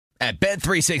At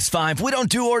Bet365, we don't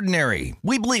do ordinary.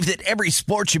 We believe that every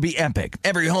sport should be epic.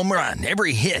 Every home run,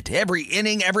 every hit, every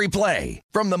inning, every play.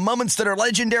 From the moments that are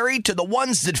legendary to the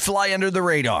ones that fly under the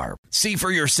radar. See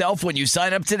for yourself when you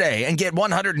sign up today and get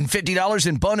 $150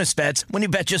 in bonus bets when you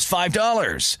bet just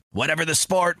 $5. Whatever the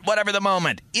sport, whatever the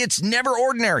moment, it's never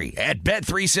ordinary at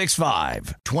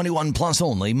Bet365. 21 plus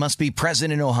only. Must be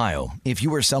present in Ohio. If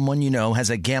you or someone you know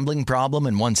has a gambling problem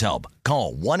and wants help,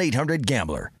 call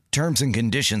 1-800-GAMBLER. Terms and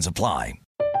conditions apply.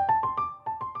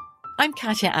 I'm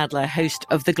Katya Adler, host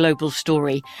of The Global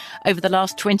Story. Over the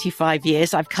last 25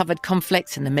 years, I've covered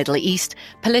conflicts in the Middle East,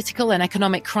 political and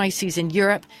economic crises in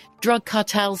Europe, drug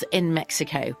cartels in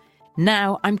Mexico.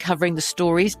 Now I'm covering the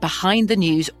stories behind the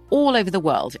news all over the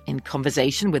world in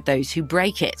conversation with those who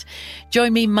break it.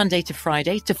 Join me Monday to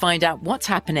Friday to find out what's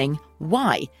happening,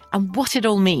 why, and what it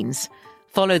all means.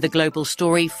 Follow The Global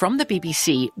Story from the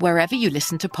BBC wherever you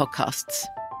listen to podcasts.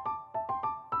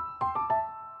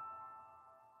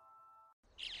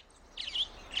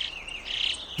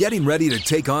 Getting ready to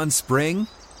take on spring?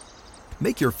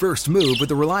 Make your first move with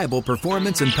the reliable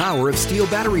performance and power of Steel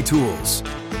battery tools.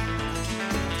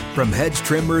 From hedge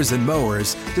trimmers and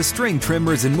mowers to string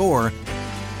trimmers and more,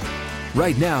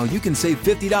 right now you can save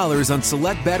 $50 on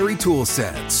select battery tool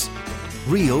sets.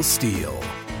 Real Steel.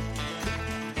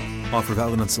 Offer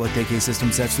valid on select AK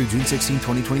system sets through June 16,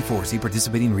 2024. See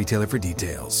participating retailer for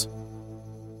details.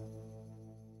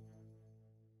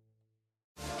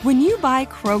 When you buy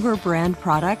Kroger brand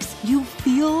products, you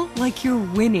feel like you're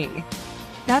winning.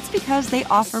 That's because they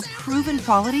offer proven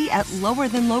quality at lower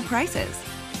than low prices.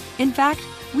 In fact,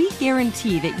 we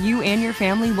guarantee that you and your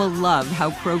family will love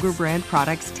how Kroger brand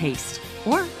products taste,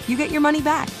 or you get your money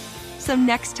back. So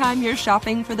next time you're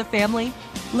shopping for the family,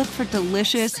 look for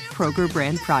delicious Kroger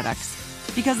brand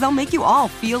products, because they'll make you all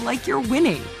feel like you're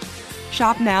winning.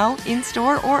 Shop now,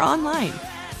 in-store, or online.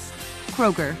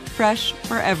 Kroger, fresh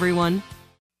for everyone.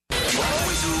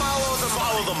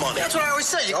 Follow the money. That's what I always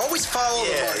say. You always follow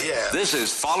the money. Yeah. This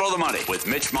is Follow the Money with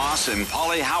Mitch Moss and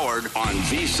Paulie Howard on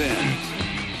VSiN.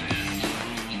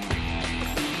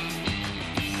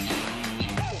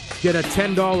 Get a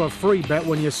 $10 free bet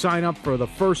when you sign up for the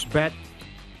First Bet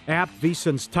app,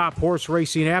 VSiN's top horse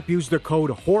racing app. Use the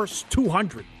code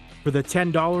HORSE200 for the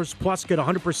 $10, plus get a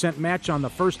 100% match on the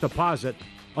first deposit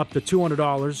up to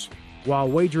 $200 while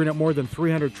wagering at more than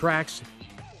 300 tracks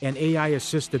and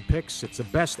AI-assisted picks. It's the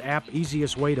best app,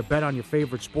 easiest way to bet on your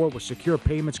favorite sport with secure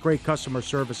payments, great customer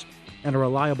service, and a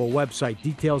reliable website.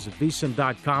 Details at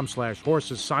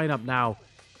vsin.com/horses. Sign up now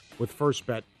with First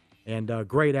Bet, and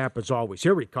great app as always.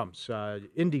 Here he comes,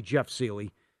 Indy Jeff Seeley,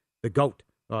 the GOAT.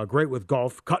 Great with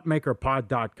golf.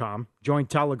 Cutmakerpod.com. Join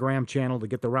Telegram channel to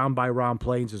get the round-by-round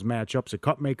plays as matchups. At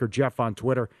Cutmaker Jeff on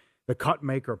Twitter, the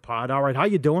Cutmaker Pod. All right, how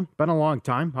you doing? Been a long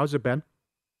time. How's it been?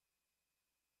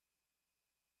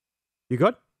 You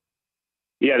good?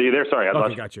 Yeah, you there? Sorry.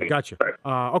 Okay, gotcha.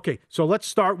 Okay, so let's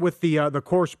start with the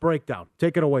course breakdown.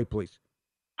 Take it away, please.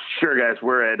 Sure, guys.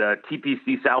 We're at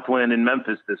TPC Southwind in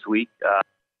Memphis this week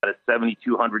at a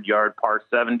 7,200-yard par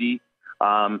 70.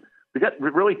 We got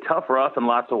really tough rough and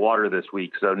lots of water this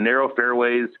week, so narrow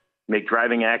fairways make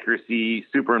driving accuracy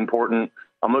super important.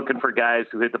 I'm looking for guys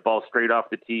who hit the ball straight off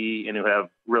the tee and who have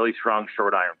really strong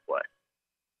short iron play.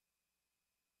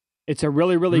 It's a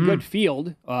really, really good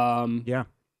field. Yeah.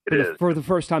 For the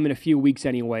first time in a few weeks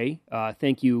anyway.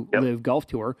 Thank you, Live Golf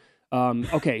Tour.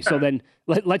 Okay, so then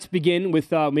let's begin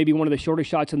with maybe one of the shorter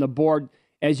shots on the board,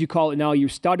 as you call it now, your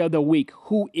stud of the week.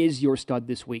 Who is your stud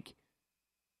this week?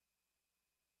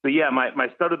 So, yeah, my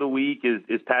stud of the week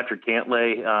is Patrick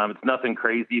Cantlay. It's nothing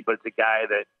crazy, but it's a guy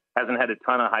that hasn't had a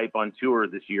ton of hype on tour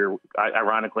this year,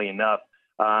 ironically enough.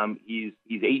 He's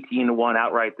 18-1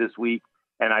 outright this week.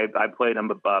 And I played him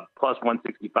plus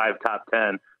 165 top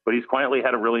 10, but he's quietly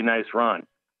had a really nice run.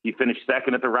 He finished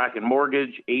second at the Rocket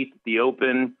Mortgage, 8th at the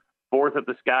Open, 4th at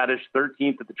the Scottish,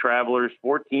 13th at the Travelers,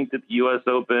 14th at the U.S.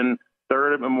 Open,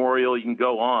 3rd at Memorial. You can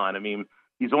go on. I mean,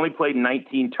 he's only played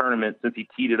 19 tournaments since he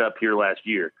teed it up here last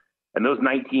year. And those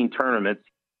 19 tournaments,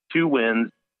 2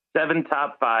 wins, 7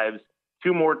 top 5s,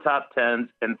 2 more top 10s,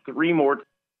 and 3 more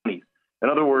 20s. In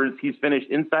other words, he's finished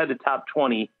inside the top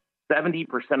 20 70%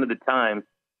 of the time,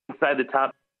 inside the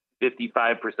top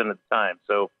 55% of the time.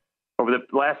 So over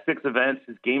the last 6 events,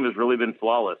 his game has really been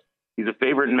flawless. He's a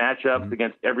favorite in matchups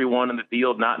against everyone in the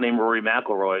field, not named Rory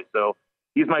McIlroy. So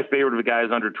he's my favorite of the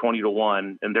guys under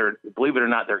 20-1. And believe it or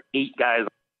not, there are 8 guys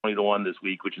 20-1 this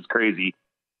week, which is crazy.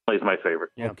 He's my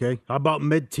favorite. Yeah. Okay. How about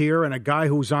mid-tier and a guy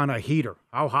who's on a heater?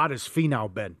 How hot has Finau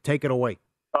been? Take it away.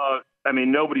 I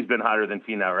mean, nobody's been hotter than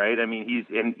Finau, right? I mean, he's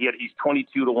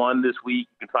 22-1 this week.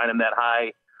 You can find him that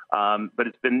high. But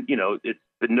it's been,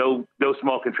 but no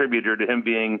small contributor to him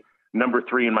being number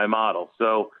 3 in my model.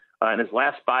 So in his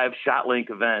last 5 shot length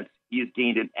events, he's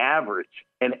gained an average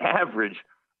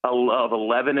of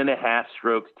 11 and a half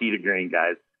strokes tee to green,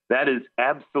 guys. That is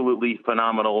absolutely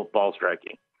phenomenal ball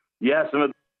striking. Yeah, some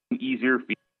of the easier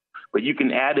feet, but you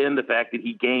can add in the fact that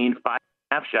he gained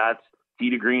 5.5 shots tee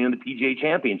to green in the PGA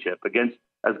Championship against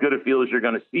as good a field as you're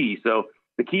going to see. So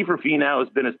the key for Finau has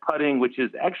been his putting, which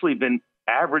has actually been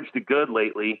average to good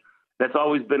lately. That's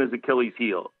always been his Achilles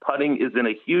heel. Putting isn't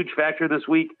a huge factor this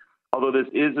week, although this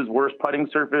is his worst putting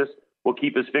surface. We'll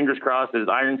keep his fingers crossed that his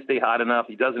irons stay hot enough.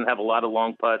 He doesn't have a lot of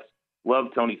long putts. Love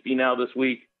Tony Finau this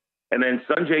week. And then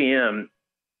Sungjae Im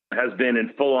has been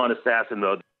in full-on assassin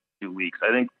mode 2 weeks.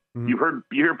 I think you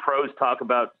hear pros talk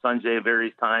about Sungjae at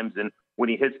various times, and when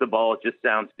he hits the ball, it just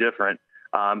sounds different.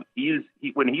 When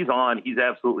he's on, he's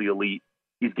absolutely elite.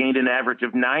 He's gained an average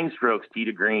of 9 strokes tee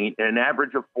to green and an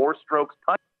average of 4 strokes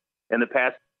putt in the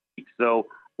past week. So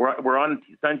we're on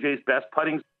Sungjae's best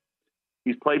putting.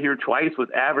 He's played here twice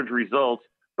with average results,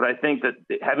 but I think that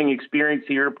having experience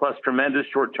here plus tremendous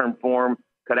short-term form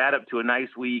could add up to a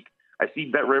nice week. I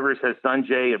see Bet Rivers has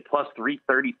Sungjae at plus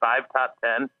 335 top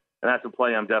 10, and that's a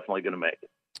play I'm definitely going to make.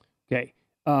 Okay.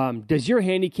 Does your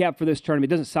handicap for this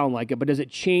tournament, it doesn't sound like it, but does it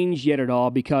change yet at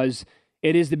all? Because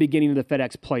it is the beginning of the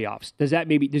FedEx playoffs.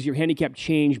 Does your handicap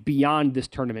change beyond this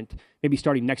tournament, maybe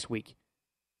starting next week?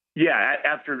 Yeah,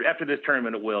 after this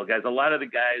tournament it will, guys. A lot of the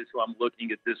guys who I'm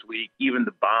looking at this week, even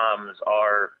the bombs,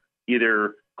 are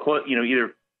either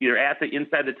at the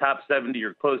inside the top 70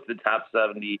 or close to the top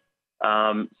 70.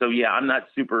 So yeah, I'm not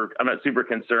super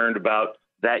concerned about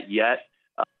that yet.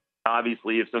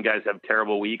 Obviously, if some guys have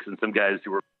terrible weeks and some guys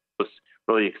who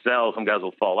really excel, some guys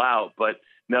will fall out. But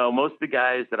no, most of the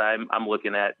guys that I'm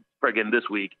looking at again this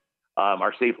week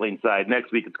are safely inside.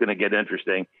 Next week it's going to get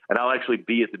interesting, and I'll actually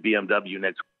be at the BMW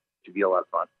next week. It should be a lot of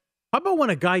fun. How about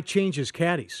when a guy changes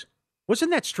caddies?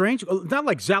 Wasn't that strange? Not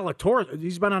like Zalatoris.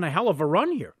 He's been on a hell of a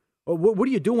run here. What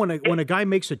do you do when a guy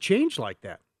makes a change like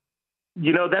that?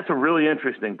 That's a really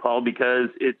interesting, Paul, because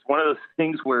it's one of those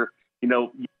things where,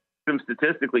 you him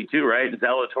statistically too, right?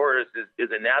 Zalatoris is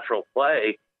a natural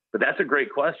play, but that's a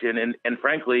great question. And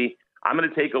frankly, I'm going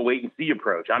to take a wait and see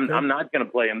approach. I'm not going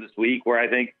to play him this week where I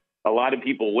think a lot of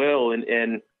people will. And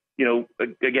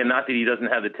again, not that he doesn't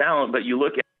have the talent, but you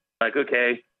look at like,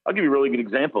 okay, I'll give you a really good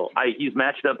example. He's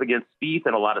matched up against Spieth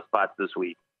in a lot of spots this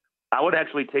week. I would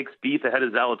actually take Spieth ahead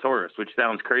of Zalatoris, which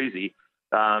sounds crazy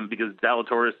because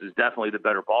Zalatoris is definitely the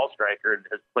better ball striker and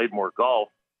has played more golf.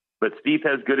 But Spieth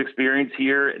has good experience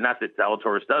here. Not that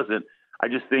Zalatoris doesn't. I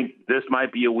just think this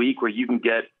might be a week where you can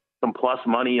get some plus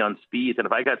money on Spieth. And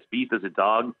if I got Spieth as a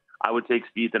dog, I would take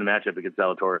Spieth in a matchup against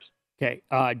Zalatoris. Okay.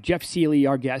 Jeff Seeley,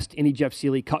 our guest, any Jeff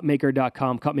Seeley,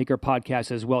 cupmaker.com, Cupmaker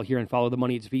podcast as well here and Follow the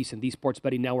Money. It's VSiN, the Sports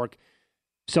Betting Network.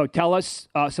 So tell us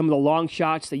some of the long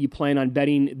shots that you plan on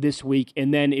betting this week.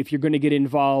 And then if you're going to get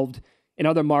involved in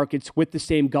other markets with the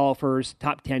same golfers,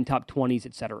 top 10, top 20s,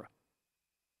 et cetera.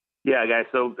 Yeah, guys.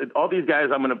 So all these guys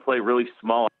I'm going to play really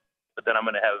small, but then I'm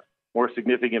going to have more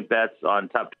significant bets on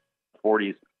top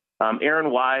 40s.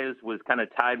 Aaron Wise was kind of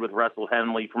tied with Russell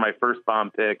Henley for my first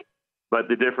bomb pick, but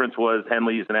the difference was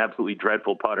Henley is an absolutely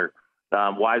dreadful putter.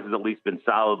 Wise has at least been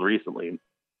solid recently.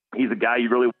 He's a guy you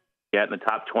really want to get in the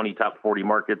top 20, top 40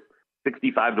 markets,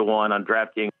 65-1 on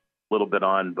DraftKings, a little bit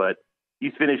on, but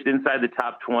he's finished inside the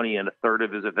top 20 in a third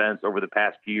of his events over the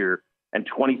past year and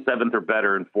 27th or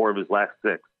better in 4 of his last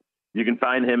 6. You can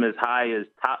find him as high as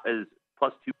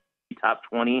plus 2 top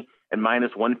 20 and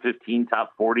minus 115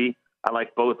 top 40. I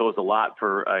like both those a lot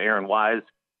for Aaron Wise.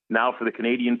 Now for the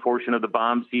Canadian portion of the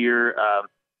bombs here,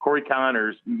 Corey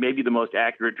Connors, maybe the most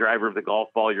accurate driver of the golf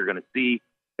ball you're going to see.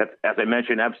 That's, as I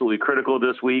mentioned, absolutely critical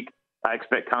this week. I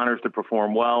expect Connors to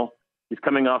perform well. He's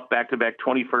coming off back-to-back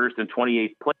 21st and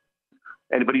 28th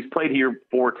places, but he's played here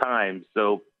 4 times,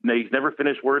 so he's never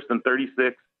finished worse than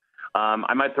 36.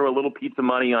 I might throw a little pizza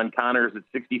money on Connors at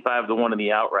 65-1 in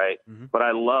the outright, but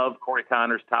I love Corey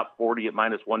Connors top 40 at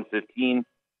minus 115.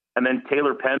 And then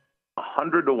Taylor Penn,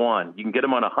 100-1. You can get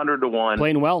him on 100-1.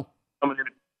 Playing well.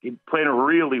 He's playing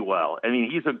really well. I mean,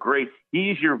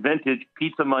 he's your vintage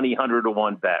pizza money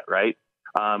 100-1 bet, right?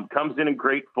 Comes in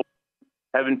great form,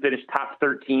 having finished top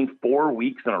 13 4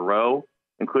 weeks in a row,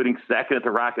 including second at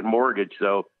the Rocket Mortgage.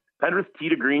 So Penrith's tee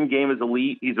to green game is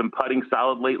elite. He's been putting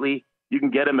solid lately. You can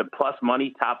get him at plus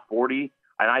money, top 40.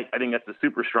 And I think that's a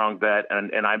super strong bet.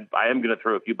 And I am going to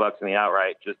throw a few bucks in the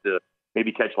outright just to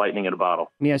maybe catch lightning in a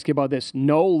bottle. Let me ask you about this.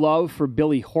 No love for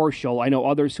Billy Horschel. I know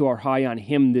others who are high on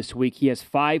him this week. He has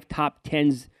 5 top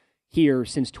 10s here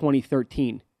since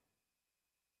 2013.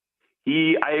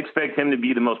 I expect him to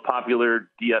be the most popular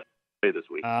DF this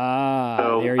week.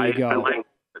 So there you go.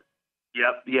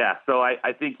 So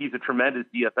I think he's a tremendous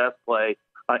DFS play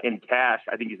in cash.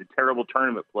 I think he's a terrible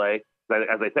tournament play.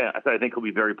 As I said, I think he'll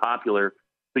be very popular.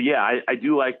 So, yeah, I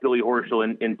do like Billy Horschel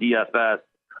in DFS.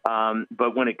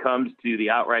 But when it comes to the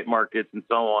outright markets and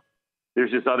so on,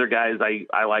 there's just other guys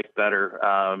I like better.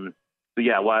 I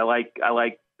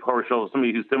like Horschel,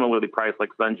 somebody who's similarly priced like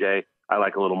Sungjae, I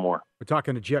like a little more. We're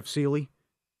talking to Jeff Seeley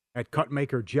at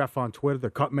Cutmaker Jeff on Twitter, the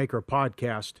Cutmaker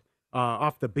podcast,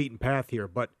 off the beaten path here.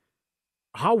 But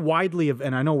how widely,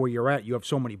 and I know where you're at, you have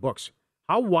so many books,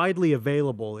 how widely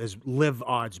available has live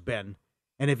odds been?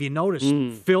 And have you noticed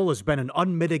Phil has been an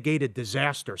unmitigated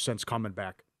disaster since coming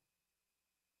back?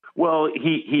 Well,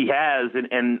 he has,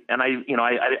 and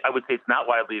I would say it's not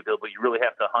widely available. You really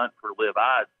have to hunt for live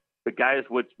odds. But guys,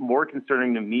 what's more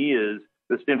concerning to me is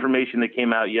this information that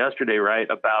came out yesterday, right,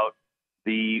 about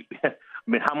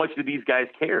how much do these guys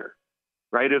care,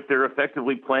 right? If they're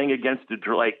effectively playing against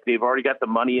they've already got the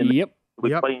money in playing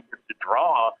against the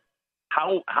draw.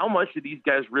 How much do these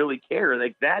guys really care?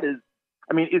 Like that is.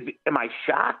 Am I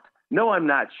shocked? No, I'm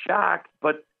not shocked.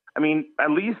 But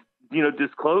at least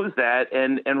disclose that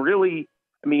and really,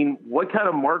 what kind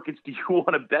of markets do you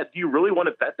want to bet? Do you really want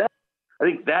to bet that? I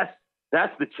think that's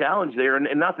the challenge there, and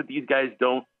not that these guys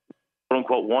don't quote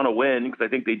unquote want to win, because I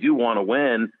think they do want to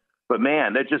win. But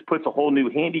man, that just puts a whole new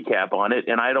handicap on it,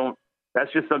 and I don't.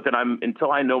 That's just something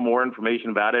until I know more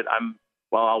information about it.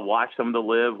 I'll watch some of the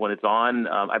live when it's on.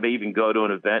 I may even go to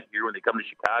an event here when they come to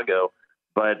Chicago.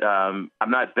 But I'm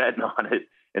not betting on it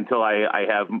until I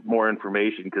have more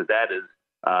information, because that is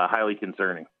highly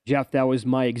concerning. Jeff, that was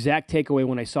my exact takeaway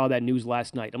when I saw that news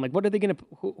last night. I'm like, what are they going to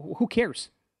 – who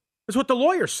cares? That's what the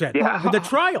lawyer said. Yeah. The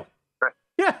trial. Right.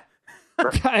 Yeah.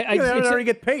 Right. They already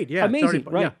get paid. Yeah. Amazing,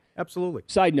 right? Yeah, absolutely.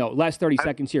 Side note, last 30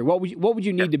 seconds here. What would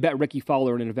you need to bet Ricky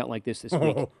Fowler in an event like this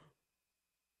week?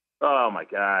 Oh, my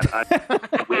God.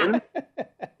 Win?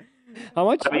 How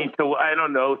much? I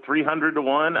don't know, 300 to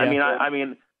 1.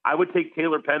 Yeah. I would take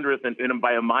Taylor Pendrith and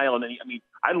by a mile, and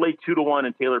I'd lay 2 to 1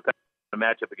 in Taylor Pendrith in a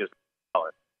matchup against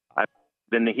Fowler.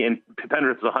 Then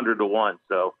Pendrith's 100 to 1.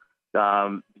 So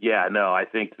I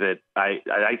think that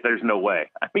there's no way.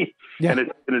 And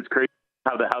it's crazy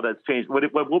how that's changed.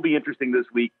 What will be interesting this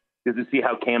week is to see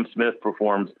how Cam Smith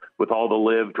performs with all the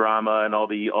live drama and all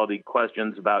the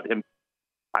questions about him.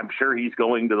 I'm sure he's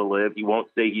going to the live. He won't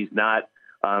say he's not.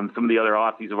 Some of the other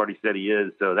Aussies have already said he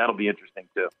is, so that'll be interesting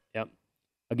too. Yep.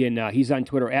 Again, he's on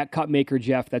Twitter at Cutmaker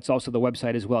Jeff. That's also the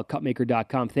website as well,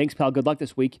 cutmaker.com. Thanks, pal. Good luck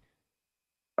this week.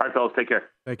 All right, fellas. Take care.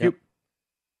 Thank you.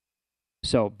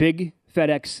 So, big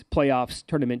FedEx playoffs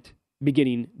tournament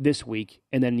beginning this week.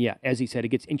 And then, as he said, it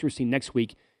gets interesting next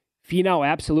week. Finau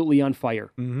absolutely on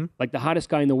fire. Mm-hmm. Like the hottest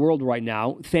guy in the world right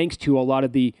now, thanks to a lot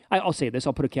of the, I'll say this,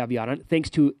 I'll put a caveat on it, thanks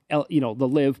to, the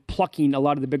live plucking a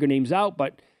lot of the bigger names out,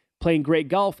 but playing great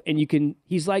golf, and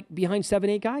he's like behind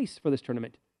 7-8 guys for this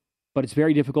tournament. But it's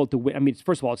very difficult to win.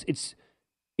 First of all, it's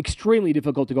extremely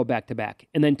difficult to go back-to-back,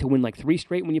 and then to win like 3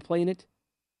 straight when you play in it.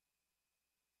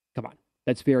 Come on.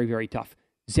 That's very, very tough.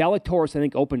 Zalatoris, I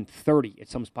think, opened 30 at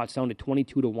some spots, down to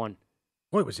 22 to 1.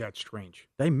 Boy, was that strange.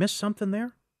 They missed something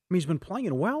there? He's been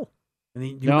playing well.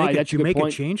 And you make a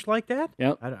change like that?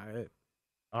 Yeah.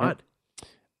 Odd.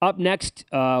 Up next,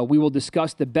 we will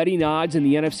discuss the betting odds in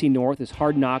the NFC North as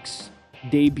Hard Knocks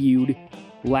debuted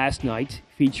last night,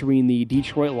 featuring the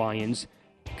Detroit Lions.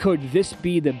 Could this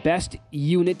be the best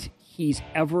unit he's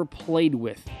ever played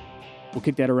with? We'll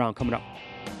kick that around coming up.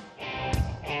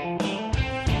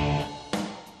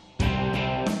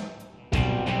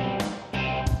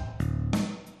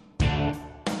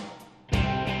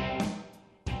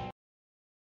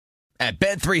 At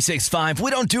Bet365, we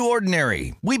don't do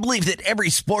ordinary. We believe that every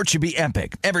sport should be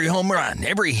epic. Every home run,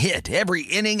 every hit, every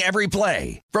inning, every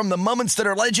play. From the moments that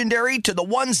are legendary to the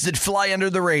ones that fly under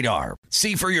the radar.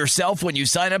 See for yourself when you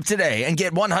sign up today and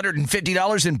get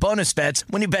 $150 in bonus bets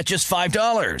when you bet just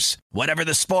 $5. Whatever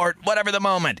the sport, whatever the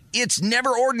moment, it's never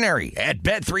ordinary at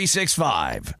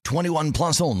Bet365. 21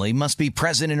 plus only. Must be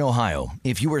present in Ohio.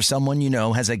 If you or someone you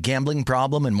know has a gambling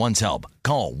problem and wants help,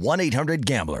 call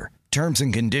 1-800-GAMBLER. Terms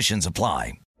and conditions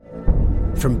apply.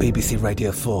 From BBC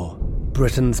Radio 4,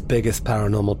 Britain's biggest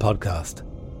paranormal podcast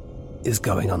is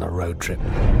going on a road trip.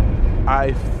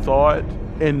 I thought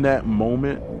in that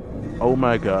moment, oh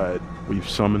my God, we've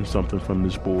summoned something from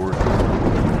this board.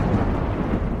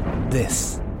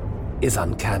 This is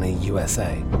Uncanny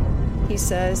USA. He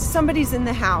says, somebody's in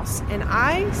the house, and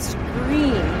I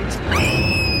screamed.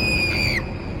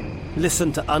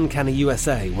 Listen to Uncanny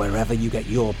USA wherever you get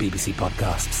your BBC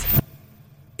podcasts,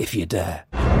 if you dare.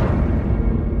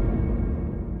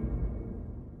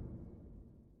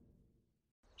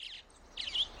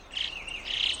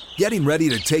 Getting ready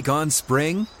to take on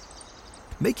spring?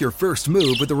 Make your first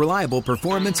move with the reliable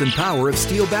performance and power of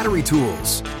Steel battery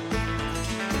tools.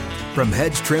 From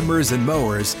hedge trimmers and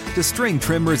mowers to string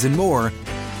trimmers and more,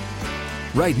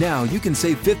 right now you can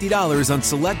save $50 on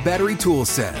select battery tool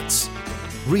sets.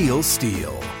 Real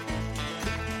Steel.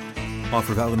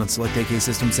 Offer valid on select AK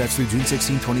system sets through June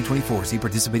 16, 2024. See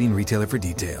participating retailer for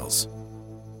details.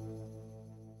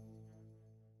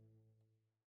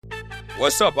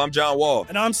 What's up? I'm John Wall.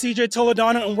 And I'm CJ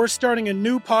Toledano, and we're starting a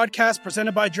new podcast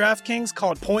presented by DraftKings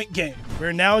called Point Game.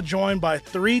 We're now joined by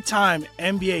three-time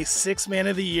NBA Sixth Man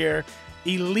of the Year,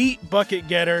 elite bucket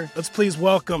getter. Let's please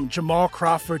welcome Jamal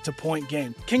Crawford to Point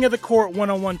Game. King of the Court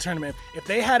one-on-one tournament. If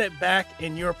they had it back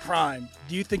in your prime,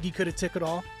 do you think you could have took it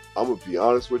all? I'm going to be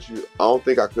honest with you. I don't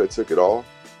think I could have took it all,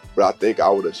 but I think I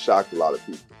would have shocked a lot of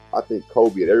people. I think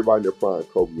Kobe and everybody in their prime,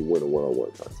 Kobe would win a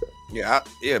one-on-one contest. Yeah,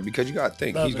 because you got to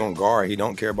think, he's going to guard. He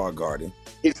don't care about guarding.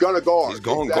 He's going to guard. He's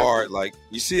going to guard. Like,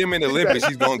 you see him in the Olympics,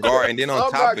 he's going to guard. And then on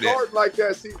top of that. I'm not guarding like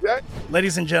that, see that?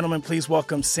 Ladies and gentlemen, please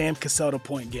welcome Sam Cassell to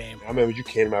Point Game. I remember you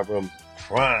came out from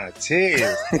prime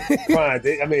 10.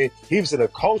 I mean, he was in a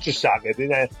culture shock. And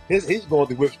then he's going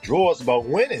through withdrawals about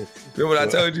winning. Remember what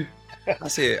I told you? I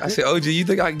said, OG, you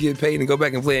think I can get paid and go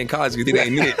back and play in college because it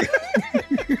ain't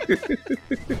it?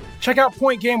 Check out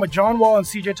Point Game with John Wall and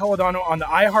CJ Toledano on the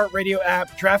iHeartRadio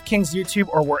app, DraftKings YouTube,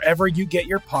 or wherever you get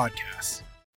your podcasts.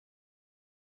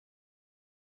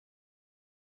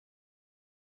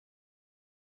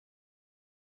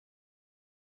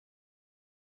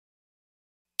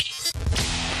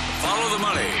 Follow the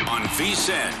money on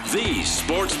VSiN, the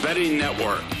Sports Betting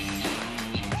Network.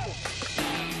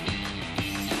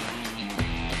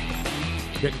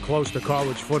 Getting close to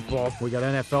college football. We got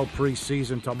NFL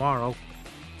preseason tomorrow.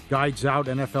 Guides out,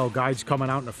 NFL guides coming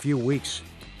out in a few weeks.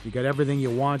 You got everything you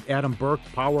want. Adam Burke,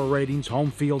 power ratings,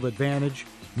 home field advantage,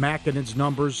 Makinen's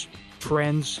numbers,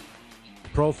 trends,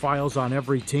 profiles on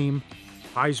every team,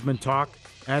 Heisman talk,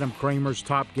 Adam Kramer's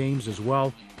top games as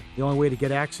well. The only way to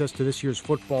get access to this year's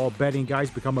football betting, guys,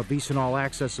 become a VSiN All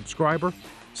Access subscriber.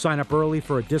 Sign up early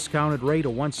for a discounted rate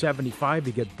of $175.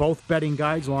 You get both betting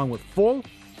guides along with full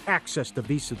access to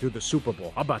VSiN through the Super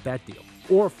Bowl. How about that deal?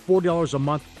 Or $40 a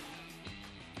month.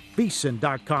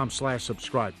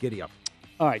 VSiN.com/subscribe. Giddy up.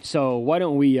 All right, so why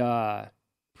don't we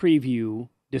preview,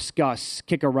 discuss,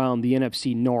 kick around the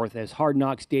NFC North as Hard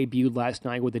Knocks debuted last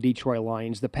night with the Detroit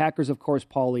Lions. The Packers, of course,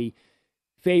 Paulie,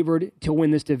 favored to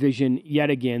win this division yet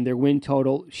again. Their win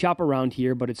total, shop around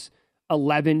here, but it's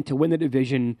 11 to win the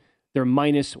division. They're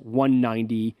minus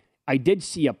 190. I did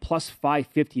see a plus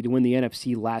 550 to win the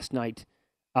NFC last night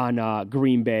on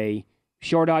Green Bay.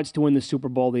 Short odds to win the Super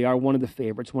Bowl. They are one of the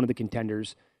favorites, one of the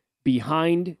contenders.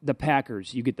 Behind the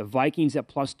Packers, you get the Vikings at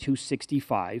plus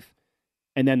 265,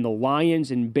 and then the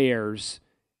Lions and Bears.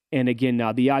 And again,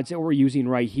 the odds that we're using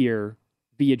right here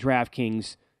via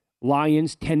DraftKings,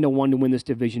 Lions 10-1 to win this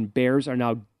division. Bears are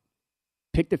now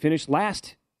picked to finish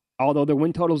last, although their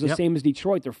win total is the same as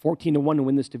Detroit. They're 14-1 to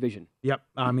win this division. Yep.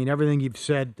 I mean, everything you've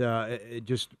said,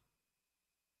 just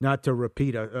not to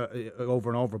repeat over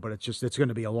and over, but it's going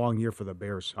to be a long year for the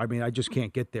Bears. I mean, I just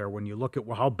can't get there when you look at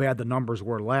how bad the numbers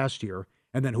were last year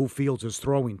and then who Fields is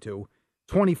throwing to.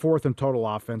 24th in total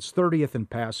offense, 30th in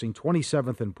passing,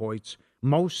 27th in points,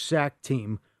 most sacked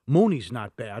team. Mooney's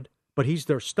not bad, but he's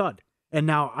their stud. And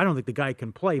now I don't think the guy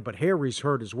can play, but Harry's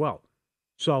hurt as well.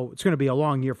 So it's going to be a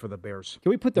long year for the Bears.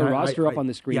 Can we put the roster up on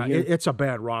the screen here? It's a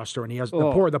bad roster, and he has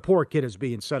the poor kid is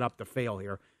being set up to fail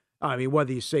here. I mean,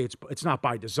 whether you say it's not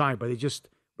by design, but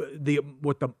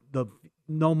with the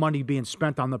no money being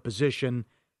spent on the position,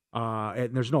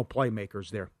 and there's no playmakers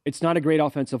there. It's not a great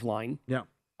offensive line. Yeah,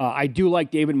 I do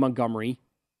like David Montgomery.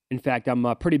 In fact, I'm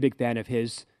a pretty big fan of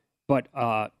his. But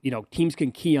teams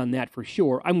can key on that for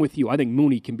sure. I'm with you. I think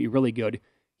Mooney can be really good.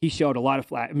 He showed a lot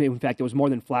of in fact, it was more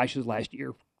than flashes last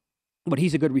year. But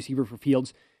he's a good receiver for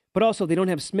Fields. But also, they don't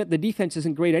have Smith. The defense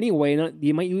isn't great anyway, and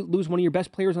you might lose one of your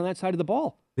best players on that side of the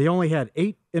ball. They only had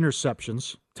 8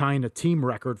 interceptions, tying a team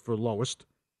record for lowest.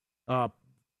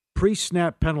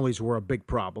 Pre-snap penalties were a big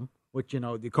problem, which,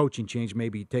 the coaching change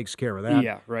maybe takes care of that.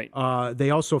 Yeah, right. They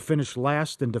also finished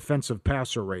last in defensive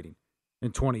passer rating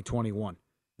in 2021.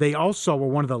 They also were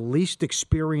one of the least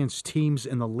experienced teams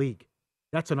in the league.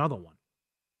 That's another one.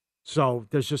 So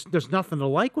there's nothing to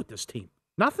like with this team.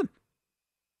 Nothing.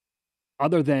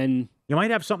 Other than... You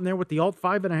might have something there with the alt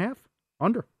 5.5.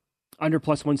 Under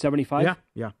plus 175?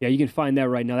 Yeah. Yeah, you can find that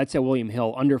right now. That's at William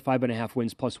Hill. Under 5.5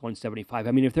 wins plus 175.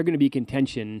 I mean, if they're going to be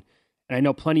contention, and I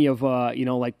know plenty of,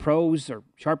 like pros or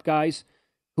sharp guys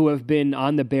who have been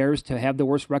on the Bears to have the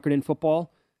worst record in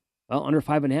football, well, under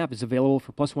 5.5 is available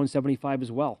for plus 175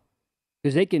 as well.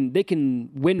 Because they can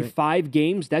win 5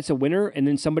 games, that's a winner, and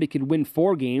then somebody could win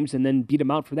 4 games and then beat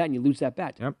them out for that, and you lose that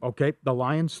bet. Yep. Okay. The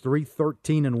Lions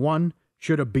 3-13-1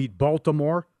 should have beat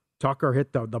Baltimore. Tucker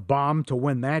hit the bomb to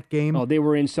win that game. Oh, they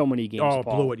were in so many games. Oh,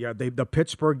 Paul. blew it. Yeah, the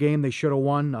Pittsburgh game they should have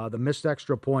won. The missed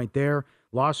extra point there.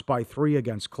 Lost by 3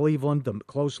 against Cleveland. The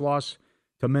close loss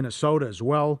to Minnesota as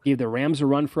well. Gave the Rams a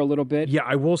run for a little bit. Yeah,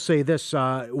 I will say this.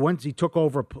 Once he took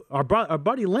over, our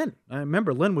buddy Lynn, I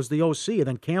remember Lynn was the OC, and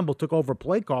then Campbell took over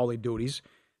play calling duties.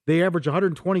 They averaged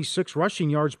 126 rushing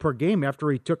yards per game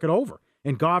after he took it over.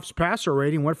 And Goff's passer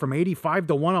rating went from 85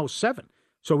 to 107.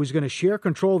 So he's going to share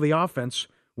control of the offense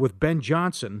with Ben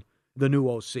Johnson, the new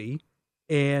OC.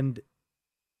 And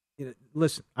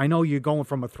listen, I know you're going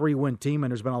from a 3-win team,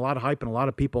 and there's been a lot of hype, and a lot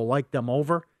of people like them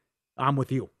over. I'm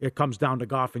with you. It comes down to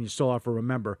Goff, and you still have to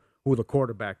remember who the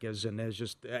quarterback is. And there's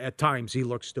just, at times, he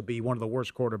looks to be one of the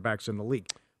worst quarterbacks in the league.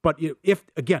 But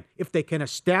if they can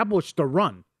establish the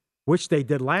run, which they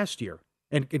did last year,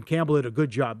 and Campbell did a good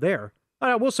job there,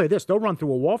 I will say this, they'll run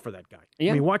through a wall for that guy.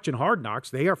 Yeah. I mean, watching Hard Knocks,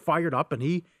 they are fired up, and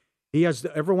he has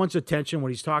everyone's attention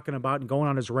when he's talking about and going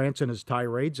on his rants and his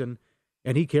tirades, and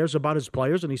he cares about his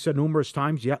players, and he said numerous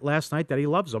times yet last night that he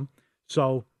loves them.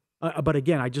 So, but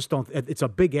again, I just don't. It's a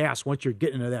big ask once you're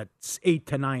getting into that 8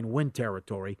 to 9 win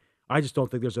territory. I just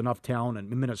don't think there's enough talent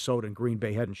in Minnesota and Green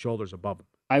Bay head and shoulders above them.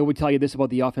 I would tell you this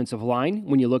about the offensive line.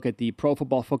 When you look at the Pro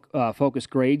Football Focus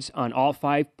grades on all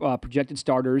 5 projected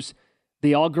starters,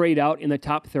 they all grade out in the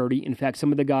top 30. In fact,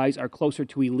 some of the guys are closer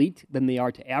to elite than they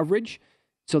are to average.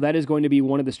 So that is going to be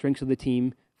one of the strengths of the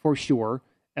team for sure.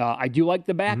 I do like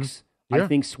the backs. Mm-hmm. Yeah. I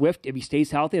think Swift, if he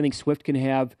stays healthy, I think Swift can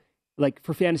have, like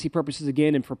for fantasy purposes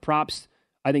again and for props,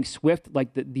 I think Swift, like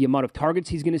the amount of targets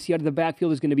he's going to see out of the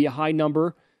backfield is going to be a high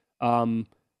number.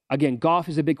 Again, Goff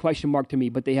is a big question mark to me,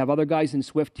 but they have other guys in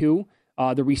Swift too.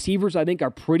 The receivers, I think,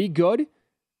 are pretty good.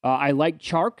 I like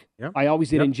Chark. Yep. I always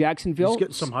did in Jacksonville. He's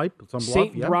getting some hype, some love.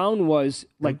 St. Brown was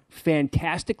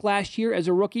fantastic last year as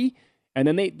a rookie. And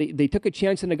then they took a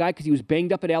chance on the guy because he was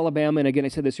banged up at Alabama. And again, I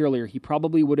said this earlier, he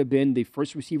probably would have been the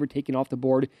first receiver taken off the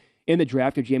board in the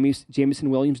draft if Jamison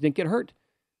Williams didn't get hurt.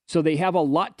 So they have a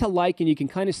lot to like, and you can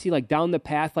kind of see like down the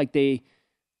path, like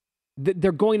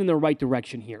they're going in the right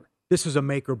direction here. This is a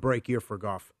make or break year for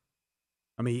Goff.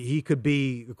 I mean, he could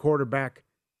be the quarterback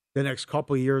the next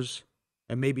couple of years,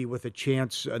 and maybe with a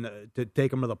chance to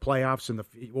take him to the playoffs,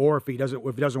 or if it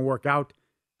doesn't work out,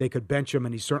 they could bench him,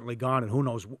 and he's certainly gone, and who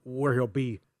knows where he'll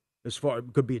be as far.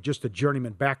 It could be just a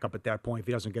journeyman backup at that point if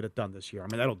he doesn't get it done this year. I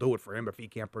mean, that'll do it for him if he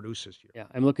can't produce this year. Yeah,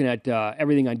 I'm looking at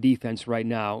everything on defense right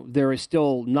now. There is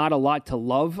still not a lot to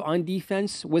love on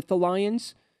defense with the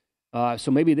Lions. So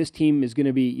maybe this team is going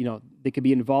to be, they could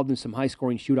be involved in some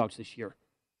high-scoring shootouts this year.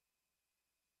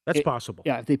 That's possible.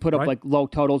 Yeah, if they put up like low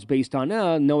totals based on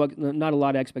not a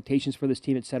lot of expectations for this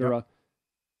team, et cetera. Yep.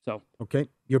 So okay,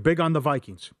 you're big on the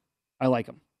Vikings. I like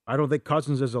them. I don't think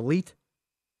Cousins is elite.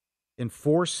 In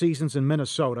 4 seasons in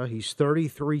Minnesota, he's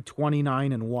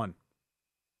 33-29-1.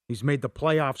 He's made the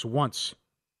playoffs once.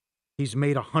 He's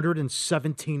made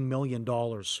 $117 million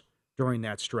during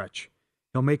that stretch.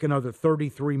 He'll make another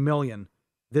 $33 million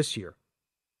this year.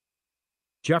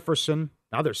 Jefferson,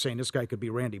 now they're saying this guy could be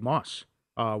Randy Moss.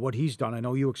 What he's done, I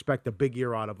know you expect a big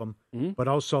year out of him, but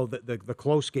also the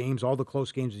close games, all the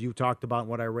close games that you talked about and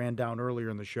what I ran down earlier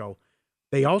in the show.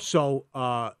 They also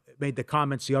made the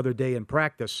comments the other day in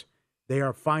practice. They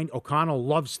are O'Connell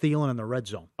loves Thielen in the red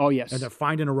zone. Oh, yes. And they're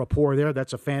finding a rapport there.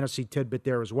 That's a fantasy tidbit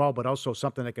there as well, but also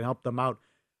something that can help them out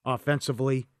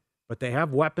offensively. But they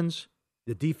have weapons.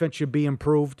 The defense should be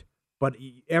improved. But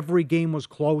every game was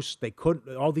close.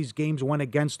 All these games went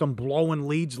against them, blowing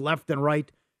leads left and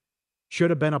right.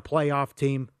 Should have been a playoff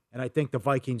team. And I think the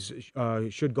Vikings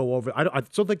should go over. I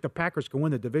still think the Packers can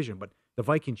win the division, but the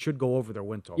Vikings should go over their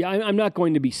win total. Yeah, I'm not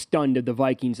going to be stunned if the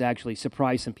Vikings actually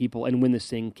surprise some people and win this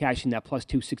thing, cashing that plus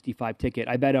 265 ticket.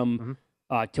 I bet them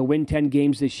to win 10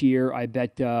 games this year. I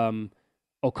bet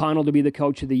O'Connell to be the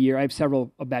coach of the year. I have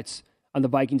several bets on the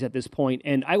Vikings at this point.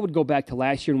 And I would go back to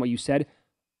last year and what you said.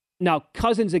 Now,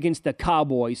 Cousins against the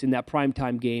Cowboys in that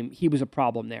primetime game, he was a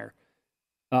problem there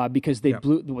because they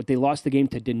lost the game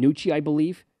to DiNucci, I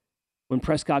believe, when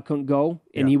Prescott couldn't go,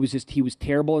 and he was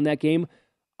terrible in that game.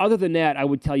 Other than that, I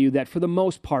would tell you that for the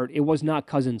most part, it was not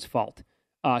Cousins' fault.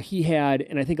 He had,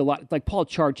 and I think a lot, like Paul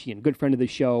Charchian, good friend of the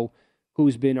show,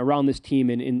 who's been around this team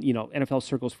in NFL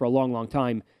circles for a long, long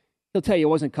time, he'll tell you it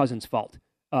wasn't Cousins' fault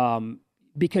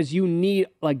because you need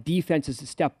like defenses to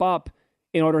step up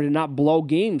in order to not blow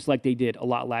games like they did a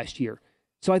lot last year.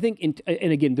 So I think, and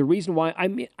again, the reason why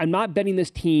I'm not betting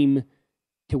this team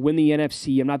to win the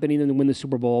NFC. I'm not betting them to win the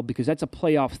Super Bowl because that's a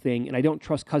playoff thing, and I don't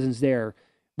trust Cousins there.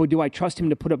 but do I trust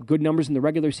him to put up good numbers in the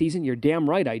regular season? You're damn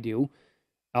right I do.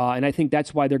 And I think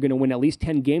that's why they're going to win at least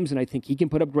 10 games, and I think he can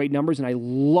put up great numbers, and I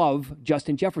love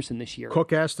Justin Jefferson this year.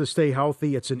 Cook has to stay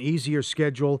healthy. It's an easier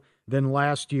schedule than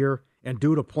last year, and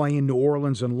due to playing New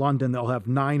Orleans and London, they'll have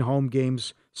 9 home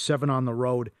games, 7 on the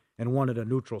road, and 1 at a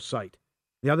neutral site.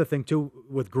 The other thing, too,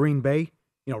 with Green Bay,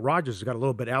 Rodgers has got a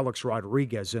little bit Alex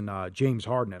Rodriguez and James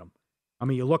Harden in him. I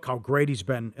mean, you look how great he's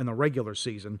been in the regular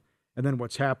season, and then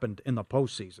what's happened in the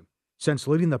postseason. Since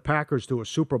leading the Packers to a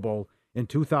Super Bowl in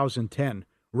 2010,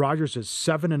 Rodgers is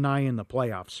 7-9 in the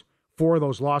playoffs. 4 of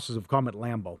those losses have come at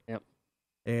Lambeau. Yep.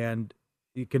 And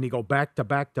can he go back to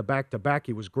back to back to back?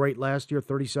 He was great last year,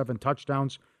 37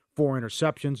 touchdowns, 4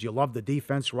 interceptions. You love the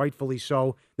defense, rightfully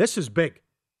so. This is big.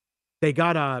 They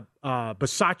got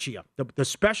Bisaccia. The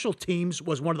special teams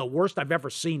was one of the worst I've ever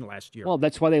seen last year. Well,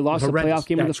 that's why they lost the playoff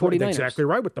game with the 49ers. Exactly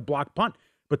right, with the block punt.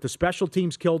 But the special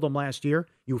teams killed them last year.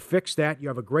 You fix that. You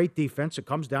have a great defense. It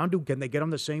comes down to, can they get on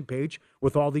the same page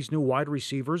with all these new wide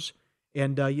receivers?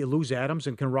 And you lose Adams,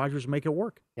 and can Rodgers make it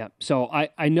work? Yeah. So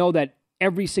I know that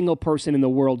every single person in the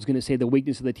world is going to say the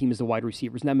weakness of the team is the wide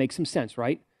receivers, and that makes some sense,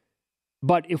 right?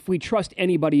 But if we trust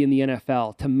anybody in the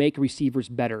NFL to make receivers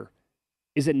better,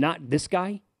 is it not this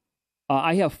guy?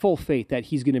 I have full faith that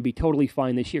he's going to be totally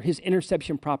fine this year. His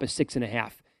interception prop is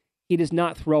 6.5. He does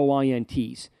not throw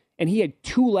INTs. And he had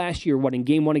 2 last year, in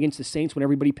game 1 against the Saints when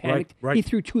everybody panicked? Right. He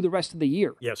threw 2 the rest of the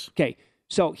year. Yes. Okay,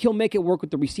 so he'll make it work with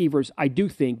the receivers, I do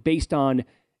think, based on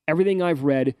everything I've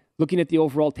read, looking at the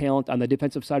overall talent on the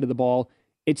defensive side of the ball.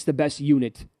 It's the best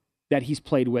unit that he's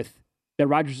played with, that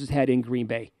Rodgers has had in Green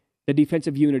Bay. The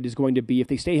defensive unit is going to be, if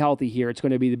they stay healthy here, it's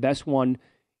going to be the best one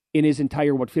in his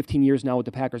entire, 15 years now with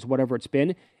the Packers, whatever it's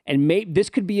been. And this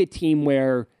could be a team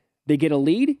where they get a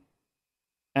lead.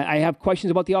 I have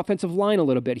questions about the offensive line a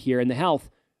little bit here and the health,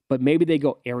 but maybe they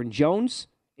go Aaron Jones,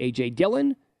 A.J.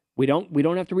 Dillon. We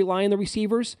don't have to rely on the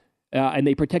receivers, and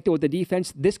they protect it with the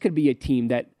defense. This could be a team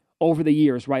that, over the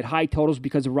years, high totals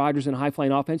because of Rodgers and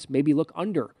high-flying offense, maybe look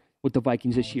under with the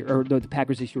Vikings this year, or the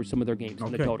Packers this year with some of their games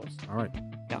and the totals. All right.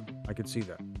 Yeah. I can see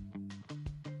that.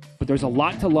 But there's a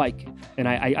lot to like, and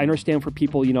I understand for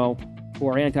people, who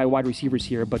are anti-wide receivers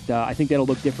here, but I think that'll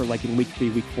look different like in week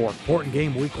 3, week 4. Important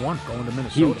game, week 1, going to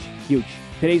Minnesota. Huge.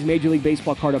 Today's Major League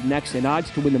Baseball card up next, and odds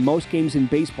to win the most games in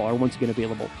baseball are once again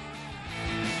available.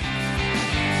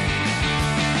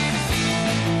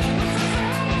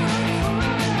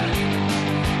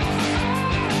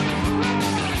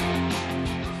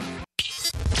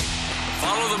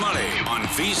 Follow the money on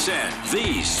VSiN,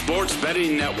 the sports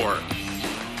betting network.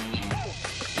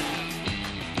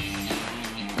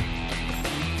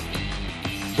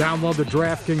 Download the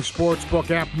DraftKings Sportsbook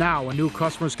app now, and new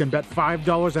customers can bet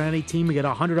 $5 on any team and get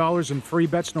 $100 in free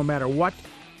bets no matter what.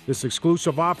 This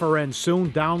exclusive offer ends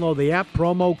soon. Download the app,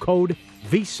 promo code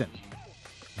VSiN.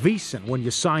 VSiN, when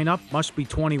you sign up, must be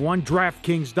 21.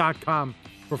 DraftKings.com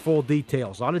for full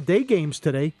details. A lot of day games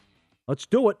today. Let's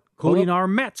do it, including our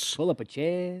Mets. Pull up a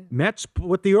chair. Mets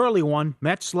with the early one.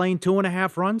 Mets laying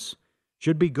 2.5 runs.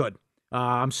 Should be good.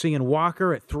 I'm seeing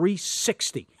Walker at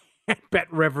 360 at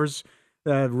Bet Rivers.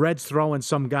 Reds throwing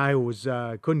some guy who was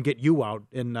couldn't get you out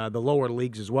in the lower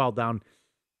leagues as well, down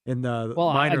in the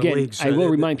minor leagues. I will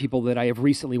remind people that I have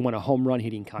recently won a home run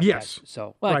hitting contest. Yes.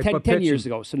 So, right, 10 years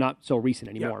ago, so not so recent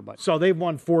anymore. Yeah. But so they've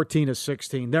won 14 of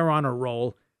 16. They're on a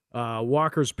roll.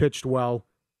 Walker's pitched well.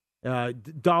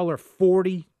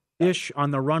 $1.40-ish on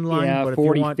the run line. Yeah, but 40,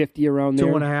 if you want 50 around there.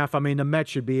 2.5. I mean, the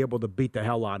Mets should be able to beat the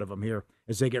hell out of them here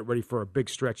as they get ready for a big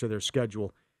stretch of their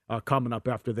schedule coming up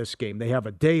after this game. They have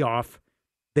a day off.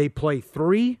 They play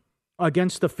 3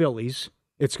 against the Phillies.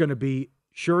 It's going to be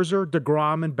Scherzer,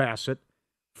 DeGrom, and Bassett.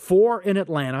 4 in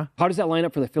Atlanta. How does that line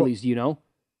up for the Phillies? Do you know?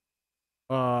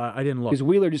 I didn't look. Because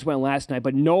Wheeler just went last night,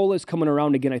 but Nola's coming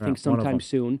around again, I think, sometime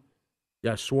soon.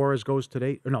 Yeah, Suarez goes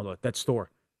today. No, that's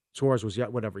Thor. Suarez was,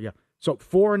 whatever, yeah. So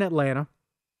 4 in Atlanta,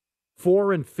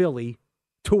 4 in Philly,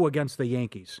 2 against the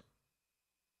Yankees.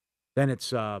 Then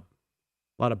it's a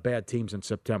lot of bad teams in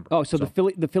September. Oh, so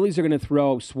the Phillies are going to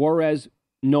throw Suarez,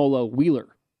 Nola,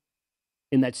 Wheeler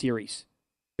in that series.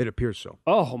 It appears so.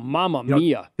 Oh, mamma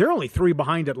mia. They're only 3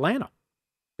 behind Atlanta.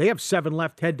 They have 7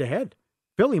 left head-to-head.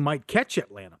 Philly might catch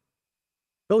Atlanta.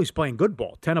 Philly's playing good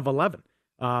ball, 10 of 11.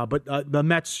 But the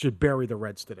Mets should bury the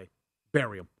Reds today.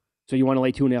 Bury them. So you want to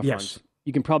lay 2.5 Yes. runs?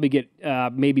 You can probably get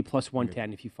maybe plus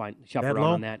 110 if you shop that around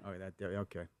low? on that. Oh,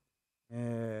 okay.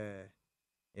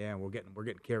 Yeah, we're getting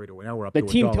carried away. Now we're up The to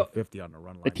team $1.50 on the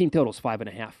run line. The team total's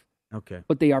 5.5. Okay.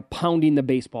 But they are pounding the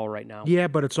baseball right now. Yeah,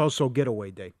 but it's also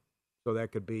getaway day. So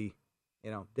that could be,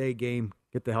 day game,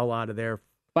 get the hell out of there.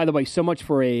 By the way, so much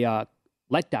for a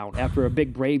letdown after a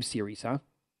big Braves series, huh?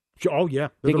 Oh, yeah.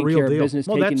 They're Taking the real care of deal. business,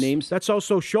 Well, taking that's, names. That's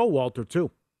also Showalter,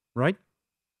 too, right?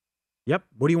 Yep.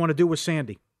 What do you want to do with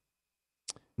Sandy?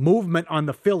 Movement on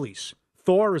the Phillies.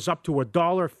 Thor is up to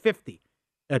 $1.50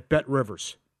 at Bet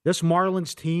Rivers. This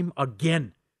Marlins team,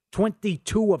 again,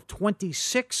 22 of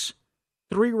 26,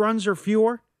 3 runs or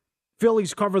fewer.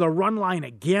 Phillies cover the run line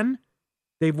again.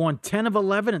 They've won 10 of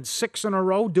 11 and 6 in a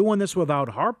row, doing this without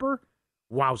Harper.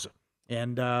 Wowza.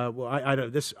 And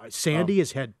Sandy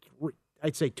has had,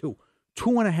 I'd say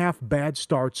 2.5 bad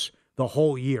starts the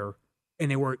whole year,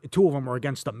 and 2 of them were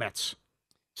against the Mets.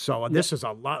 So this is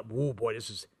a lot. Oh boy, this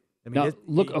is. I mean, Now,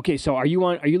 look. Okay, so are you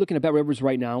looking at Bet Rivers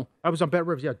right now? I was on Bet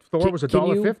Rivers. Yeah, Thor was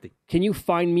 $1.50. Can you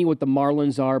find me what the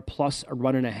Marlins are plus a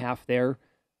run and a half there?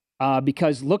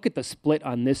 Because look at the split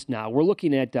on this now. We're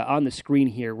looking at on the screen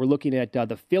here. We're looking at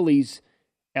the Phillies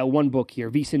at one book here,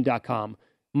 vsin.com,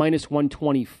 minus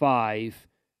 125.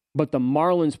 But the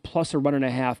Marlins plus a run and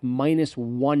a half, minus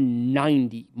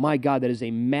 190. My God, that is a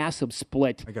massive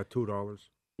split. I got $2.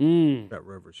 Bet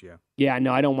Rivers, yeah. Yeah,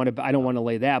 no, I don't want to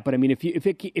lay that. But I mean, if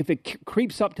it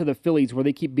creeps up to the Phillies where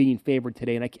they keep being favored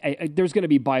today, and I there's going to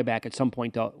be buyback at some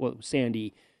point.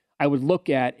 Sandy, I would look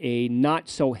at a not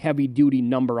so heavy duty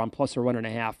number on plus a run and a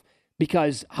half,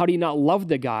 because how do you not love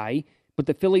the guy? But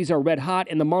the Phillies are red hot,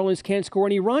 and the Marlins can't score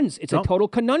any runs. It's a total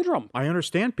conundrum. I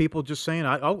understand people just saying,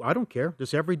 I don't care.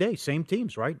 Just every day, same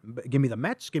teams, right? Give me the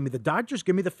Mets, give me the Dodgers,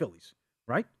 give me the Phillies,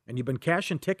 right? And you've been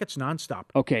cashing tickets nonstop.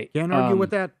 Okay. Can't argue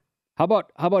with that. How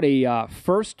about a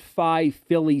first 5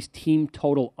 Phillies team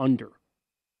total under,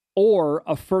 or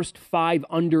a first 5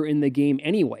 under in the game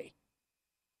anyway,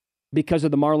 because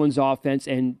of the Marlins offense,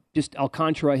 and just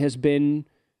Alcantara has been,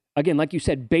 again, like you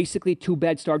said, basically 2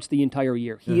 bad starts the entire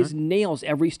year. He has nails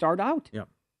every start out. Yeah.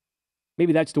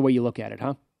 Maybe that's the way you look at it,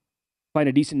 huh? Find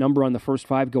a decent number on the first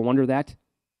 5, go under that.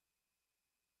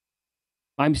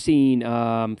 I'm seeing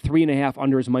 3.5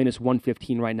 unders minus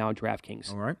 115 right now at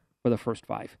DraftKings. All right. For the first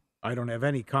 5. I don't have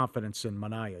any confidence in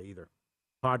Manaea either.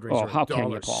 Padres are how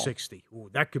can you, Paul? $1.60. Ooh,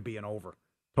 that could be an over.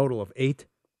 Total of 8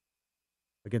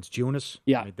 against Junis.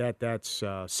 Yeah. I mean, that's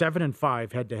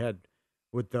 7-5 head-to-head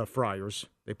with the Friars.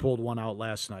 They pulled one out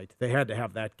last night. They had to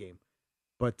have that game.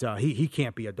 But he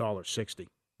can't be $1.60.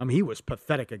 I mean, he was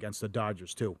pathetic against the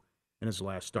Dodgers, too, in his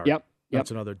last start. Yep.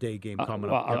 That's another day game coming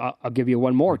up. Yep. I'll give you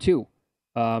one more, too.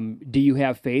 Do you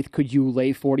have faith? Could you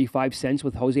lay 45 cents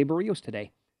with Jose Barrios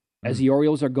today? As the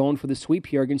Orioles are going for the sweep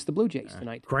here against the Blue Jays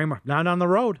tonight. Kramer, not on the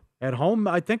road. At home,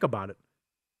 I think about it.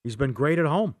 He's been great at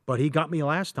home, but he got me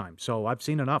last time, so I've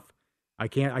seen enough. I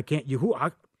can't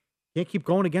keep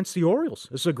going against the Orioles.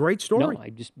 This is a great story.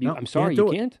 I'm sorry,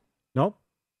 you can't. No.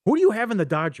 Who do you have in the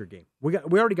Dodger game? We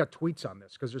already got tweets on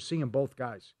this because they're seeing both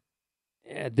guys.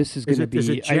 This is going to be. Is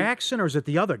it Jackson or is it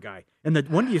the other guy? And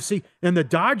when do you see? And the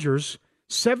Dodgers,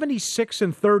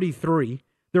 76-33.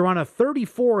 They're on a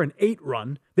 34-8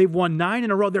 run. They've won 9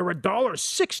 in a row. They're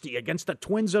 $1.60 against the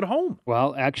Twins at home.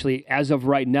 Well, actually, as of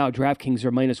right now, DraftKings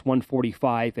are minus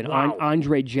 145, and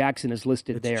Andre Jackson is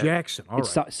listed there. Jackson, all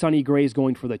right. Sonny Gray is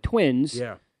going for the Twins.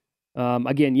 Yeah.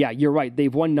 Again, yeah, you're right.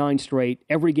 They've won 9 straight,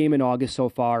 every game in August so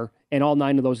far, and all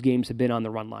 9 of those games have been on the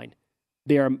run line.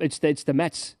 It's the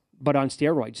Mets, but on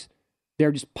steroids.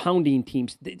 They're just pounding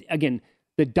teams. Again,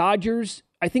 the Dodgers,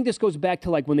 I think this goes back to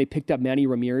like when they picked up Manny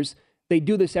Ramirez. They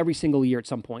do this every single year at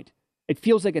some point. It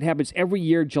feels like it happens every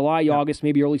year, July, August,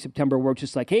 maybe early September, where it's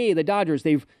just like, hey, the Dodgers,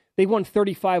 they've won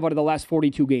 35 out of the last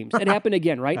 42 games. It happened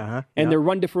again, right? And their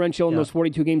run differential in those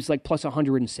 42 games is like plus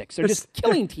 106. They're just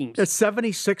killing teams. It's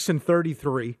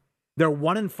 76-33. They're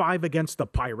 1-5 against the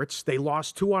Pirates. They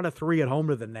lost 2 out of 3 at home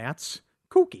to the Nats.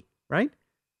 Kooky, right?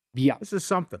 Yeah. This is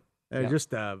something.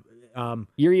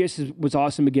 Urias was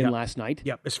awesome again last night.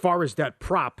 Yeah. As far as that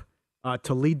prop,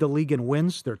 to lead the league in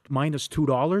wins, they're minus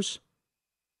 $2.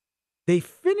 They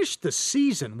finished the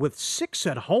season with 6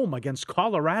 at home against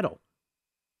Colorado.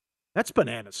 That's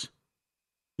bananas.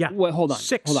 Yeah. Well, hold on.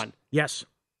 6. Hold on. Yes.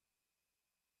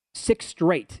 6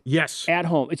 straight. Yes. At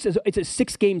home. It's a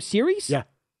 6-game series? Yeah.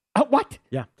 What?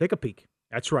 Yeah. Take a peek.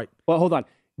 That's right. Well, hold on.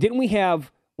 Didn't we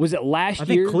have, was it last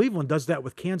year? I think Cleveland does that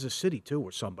with Kansas City, too,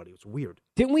 or somebody. It's weird.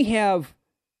 Didn't we have,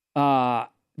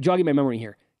 jogging my memory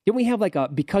here, didn't we have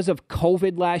because of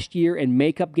COVID last year and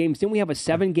makeup games, didn't we have a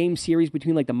 7-game series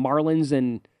between like the Marlins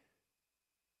and...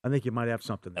 I think you might have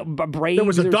something there. Braves. There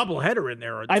was a doubleheader in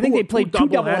there. I think they played 2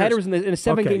 doubleheaders in a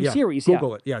 7-game series.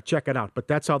 Google it. Yeah, check it out. But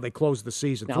that's how they closed the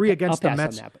season. 3 against the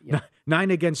Mets,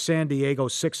 9 against San Diego,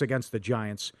 6 against the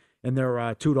Giants. And they're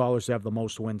 $2 to have the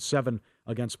most wins, 7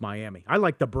 against Miami. I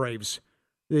like the Braves.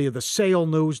 The Sale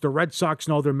news, the Red Sox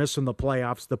know they're missing the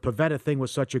playoffs. The Pivetta thing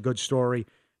was such a good story.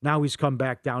 Now he's come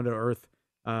back down to earth.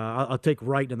 I'll take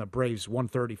Wright and the Braves,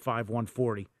 135,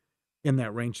 140 in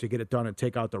that range to get it done and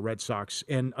take out the Red Sox.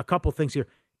 And a couple things here.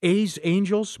 A's,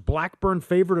 Angels, Blackburn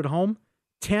favored at home.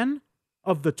 10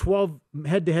 of the 12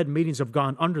 head-to-head meetings have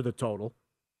gone under the total.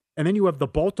 And then you have the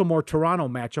Baltimore-Toronto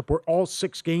matchup where all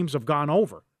 6 games have gone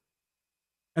over.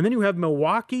 And then you have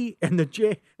Milwaukee and the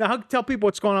Jays. Now, tell people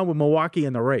what's going on with Milwaukee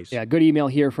and the Rays. Yeah, good email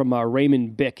here from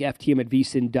Raymond Bick,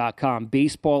 ftm@vsin.com.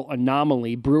 Baseball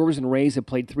anomaly. Brewers and Rays have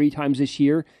played 3 times this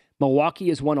year. Milwaukee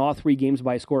has won all 3 games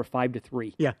by a score of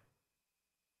 5-3. Yeah.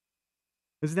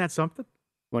 Isn't that something?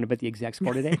 You want to bet the exact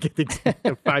score today?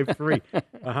 5-3.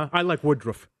 I like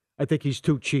Woodruff. I think he's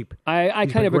too cheap. I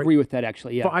kind of agree with that,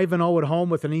 actually, yeah. 5-0 at home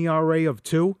with an ERA of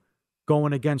 2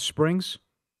 going against Springs.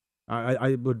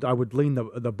 I would lean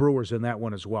the Brewers in that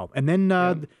one as well. And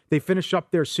then they finish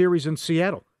up their series in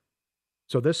Seattle.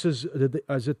 So this is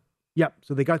it. Yep.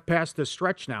 So they got past this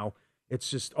stretch now. It's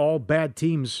just all bad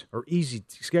teams or easy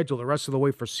schedule the rest of the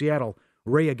way for Seattle.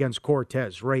 Ray against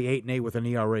Cortez. Ray 8-8 with an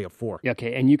ERA of 4.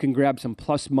 Okay, and you can grab some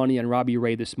plus money on Robbie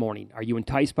Ray this morning. Are you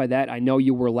enticed by that? I know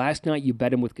you were last night. You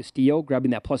bet him with Castillo,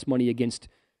 grabbing that plus money against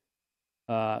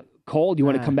Cole. Do you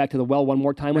want to come back to the well one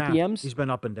more time with the M's? He's been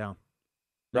up and down.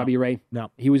 Robbie Ray? No.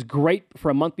 He was great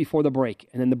for a month before the break,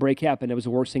 and then the break happened. It was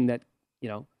the worst thing that,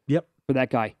 for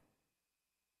that guy.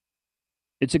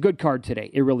 It's a good card today.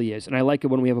 It really is. And I like it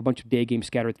when we have a bunch of day games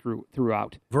scattered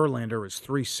throughout. Verlander is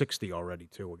 360 already,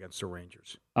 too, against the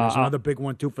Rangers. There's another big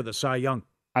one, too, for the Cy Young.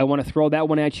 I want to throw that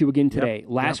one at you again today.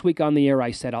 Last week on the air,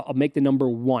 I said I'll make the number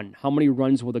 1. How many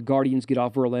runs will the Guardians get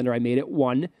off Verlander? I made it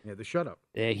 1. Yeah, the shutout.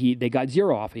 They got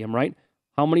 0 off of him, right?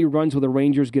 How many runs will the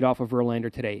Rangers get off of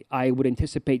Verlander today? I would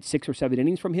anticipate 6 or 7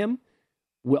 innings from him.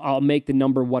 I'll make the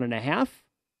number 1.5.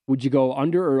 Would you go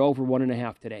under or over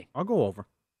 1.5 today? I'll go over.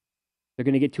 They're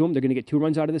going to get to him. They're going to get 2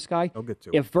 runs out of this guy. They'll get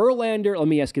 2. If Verlander, let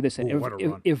me ask you this.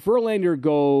 If Verlander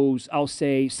goes, I'll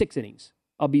say 6 innings.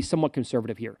 I'll be somewhat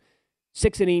conservative here.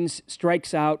 6 innings,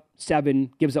 strikes out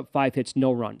 7, gives up 5 hits,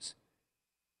 no runs.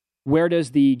 Where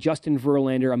does the Justin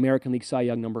Verlander American League Cy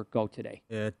Young number go today?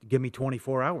 Give me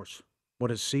 24 hours. What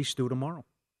does Cease do tomorrow?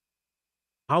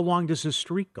 How long does his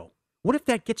streak go? What if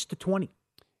that gets to 20?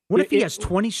 What if he has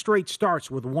 20 straight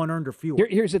starts with 1 earned or fewer?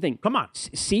 Here's the thing. Come on.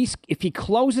 Cease, if he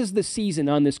closes the season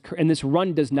on this and this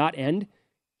run does not end,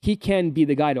 he can be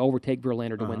the guy to overtake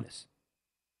Verlander to win this.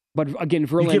 But again,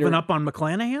 Verlander... You giving up on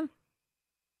McClanahan?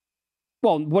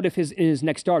 Well, what if in his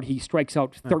next start he strikes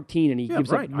out 13 and he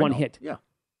gives up 1 hit? Yeah.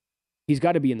 He's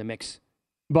got to be in the mix.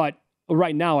 But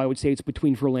right now, I would say it's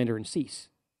between Verlander and Cease.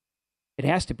 It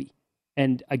has to be.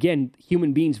 And again,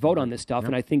 human beings vote on this stuff,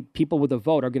 and I think people with a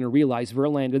vote are going to realize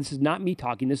Verlander, this is not me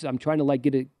talking, I'm trying to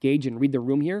get a gauge and read the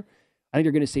room here. I think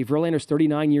they're going to say Verlander's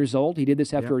 39 years old. He did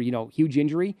this after, huge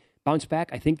injury, bounce back.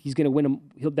 I think he's going to win him.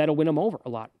 That'll win him over a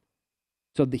lot.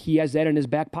 So he has that in his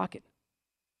back pocket.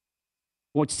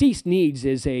 What Cease needs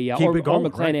is or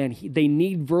McClanahan. Right? They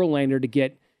need Verlander to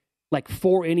get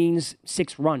 4 innings,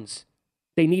 6 runs.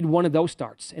 They need one of those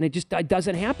starts, and it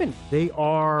doesn't happen. They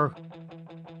are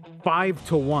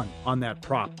 5-1 on that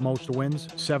prop. Most wins,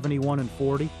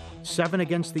 71-40. 7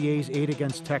 against the A's, 8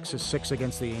 against Texas, 6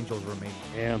 against the Angels remaining.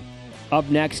 Yeah. Up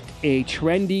next, a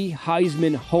trendy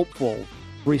Heisman hopeful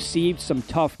received some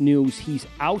tough news. He's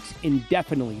out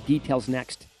indefinitely. Details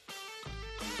next.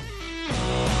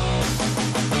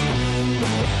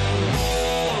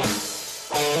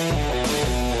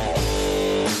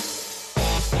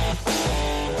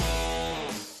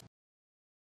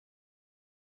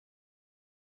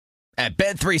 At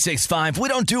Bet365, we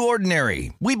don't do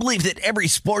ordinary. We believe that every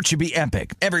sport should be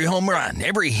epic. Every home run,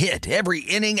 every hit, every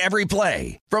inning, every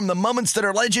play. From the moments that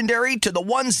are legendary to the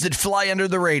ones that fly under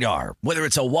the radar. Whether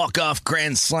it's a walk-off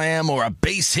grand slam or a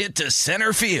base hit to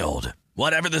center field.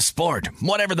 Whatever the sport,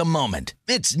 whatever the moment.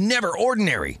 It's never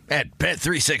ordinary at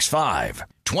Bet365.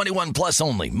 21 plus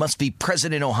only. Must be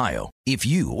present in Ohio. If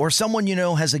you or someone you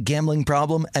know has a gambling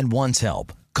problem and wants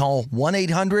help, call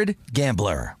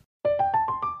 1-800-GAMBLER.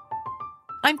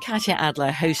 I'm Katya Adler,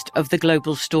 host of The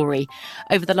Global Story.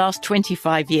 Over the last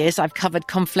 25 years, I've covered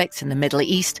conflicts in the Middle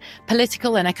East,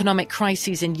 political and economic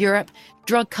crises in Europe,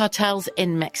 drug cartels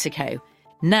in Mexico.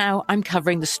 Now I'm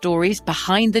covering the stories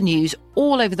behind the news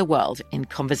all over the world in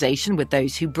conversation with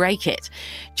those who break it.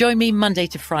 Join me Monday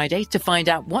to Friday to find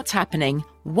out what's happening,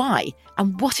 why,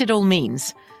 and what it all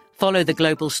means. Follow The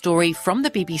Global Story from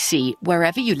the BBC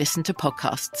wherever you listen to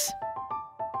podcasts.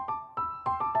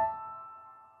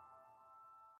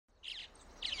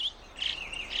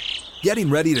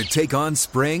 Getting ready to take on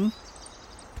spring?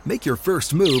 Make your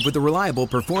first move with the reliable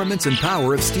performance and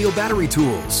power of Steel battery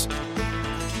tools.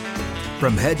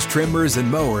 From hedge trimmers and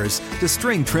mowers to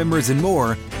string trimmers and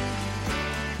more,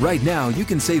 Right now, you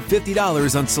can save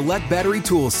 $50 on select battery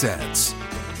tool sets.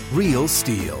 Real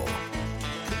STIHL.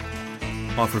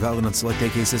 Offer valid on select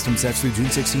AK system sets through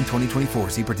June 16, 2024.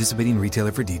 See participating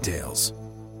retailer for details.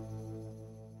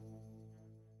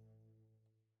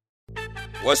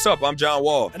 What's up? I'm John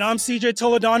Wall. And I'm CJ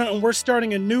Toledano, and we're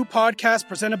starting a new podcast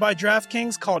presented by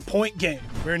DraftKings called Point Game.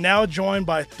 We're now joined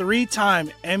by three-time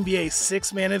NBA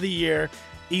Sixth Man of the Year,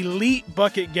 elite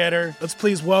bucket getter. Let's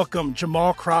please welcome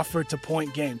Jamal Crawford to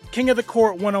Point Game. King of the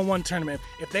Court one-on-one tournament.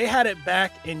 If they had it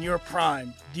back in your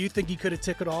prime, do you think you could have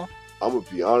took it all? I'm going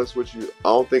to be honest with you. I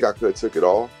don't think I could have took it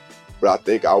all, but I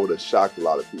think I would have shocked a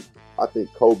lot of people. I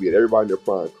think Kobe and everybody in their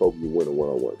prime, Kobe would win a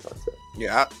one-on-one contest.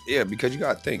 Yeah, because you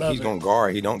got to think, he's going to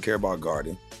guard. He don't care about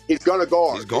guarding. He's going to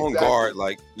guard. He's going to guard.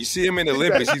 Like, you see him in the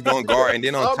Olympics, he's going to guard. And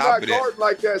then on top of that. I'm not guarding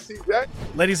like that, CJ.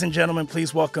 Ladies and gentlemen,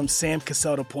 please welcome Sam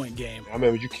Cassell to Point Game. I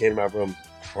remember you came to my room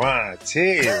crying,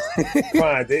 tears,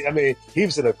 crying. I mean, he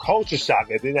was in a culture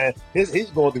shock. And then he's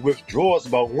going through withdrawals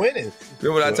about winning.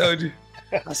 Remember what I told you?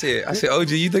 I said,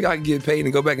 OG, you think I can get paid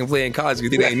and go back and play in college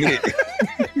because it ain't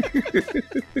it?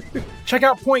 Check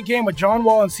out Point Game with John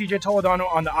Wall and CJ Toledano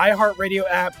on the iHeartRadio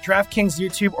app, DraftKings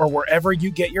YouTube, or wherever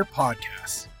you get your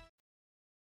podcasts.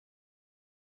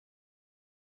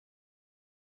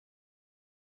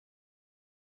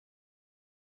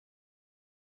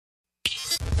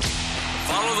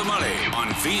 Follow the money on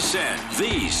VSiN,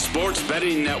 the Sports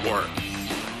Betting Network.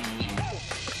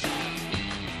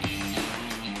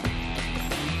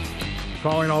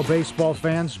 Calling all baseball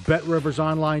fans, BetRivers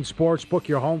Online Sportsbook,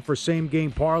 your home for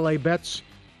same-game parlay bets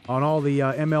on all the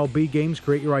MLB games.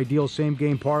 Create your ideal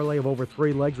same-game parlay of over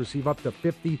 3 legs. Receive up to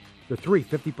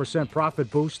 50% profit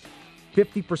boost.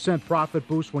 50% profit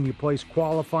boost when you place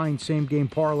qualifying same-game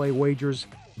parlay wagers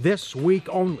this week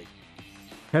only.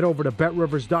 Head over to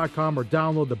BetRivers.com or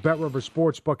download the BetRivers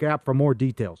Sportsbook app for more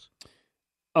details.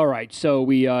 All right, so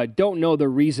we don't know the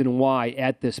reason why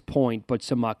at this point, but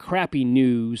some crappy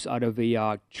news out of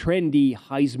a trendy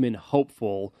Heisman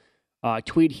hopeful.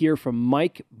 Tweet here from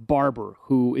Mike Barber,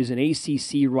 who is an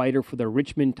ACC writer for the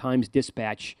Richmond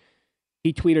Times-Dispatch.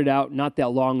 He tweeted out not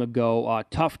that long ago,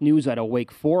 tough news out of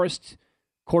Wake Forest.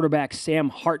 Quarterback Sam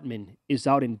Hartman is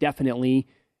out indefinitely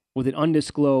with an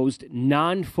undisclosed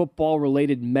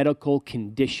non-football-related medical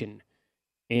condition.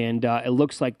 And it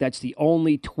looks like that's the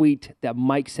only tweet that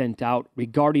Mike sent out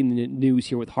regarding the news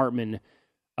here with Hartman.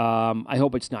 I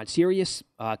hope it's not serious.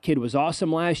 Kid was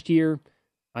awesome last year.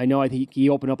 I think he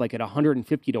opened up like at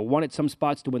 150-1 at some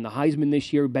spots to win the Heisman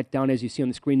this year. Bet down, as you see on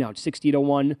the screen now, at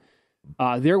 60-1.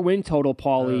 Their win total,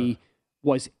 Paulie,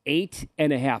 was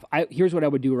 8.5. Here's what I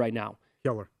would do right now.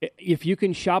 Killer. If you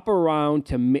can shop around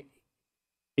to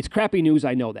it's crappy news,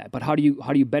 I know that. But how do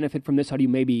you benefit from this? How do you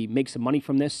maybe make some money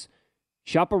from this?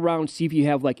 Shop around, see if you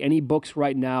have like any books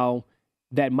right now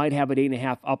that might have an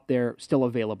 8.5 up there still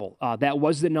available. That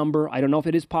was the number. I don't know if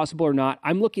it is possible or not.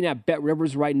 I'm looking at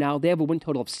BetRivers right now. They have a win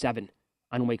total of 7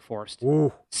 on Wake Forest.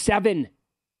 Ooh. 7.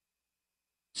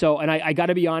 So, and I got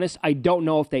to be honest, I don't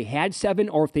know if they had 7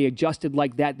 or if they adjusted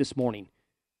like that this morning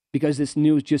because this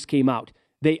news just came out.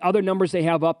 The other numbers they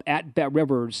have up at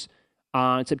BetRivers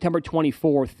on September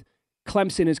 24th,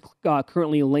 Clemson is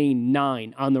currently laying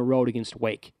 9 on the road against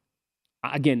Wake.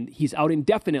 Again, he's out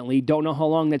indefinitely. Don't know how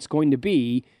long that's going to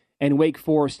be. And Wake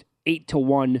Forest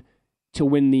 8-1 to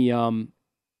win the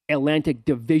Atlantic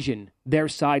Division, their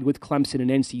side with Clemson and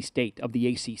NC State of the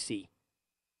ACC.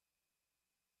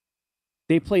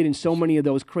 They played in so many of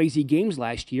those crazy games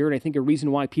last year, and I think a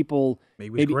reason why people...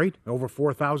 Maybe great. Over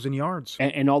 4,000 yards.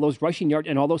 And all those rushing yards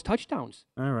and all those touchdowns.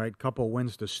 All right, couple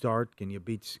wins to start. Can you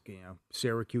beat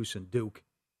Syracuse and Duke?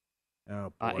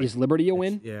 Oh, is Liberty a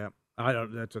win? Yeah.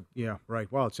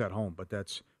 Right. Well, it's at home, but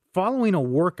that's following a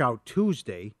workout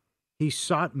Tuesday. He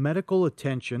sought medical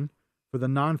attention for the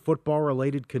non-football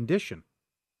related condition.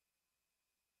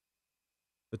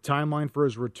 The timeline for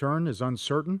his return is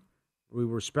uncertain. We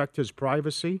respect his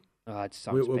privacy. It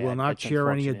sounds we will not share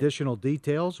any additional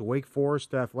details. Wake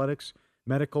Forest Athletics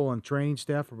medical and training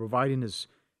staff are providing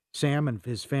Sam and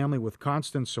his family with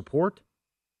constant support.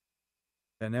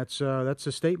 And that's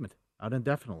a statement. Out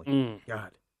indefinitely.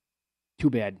 God. Too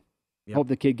bad. Yep. Hope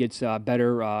the kid gets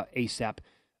better ASAP.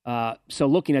 So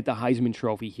looking at the Heisman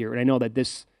Trophy here, and I know that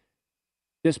this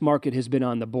market has been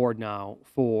on the board now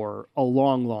for a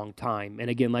long, long time. And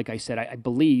again, like I said, I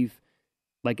believe,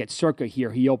 like at Circa here,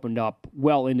 he opened up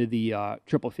well into the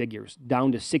triple figures,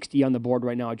 down to 60 on the board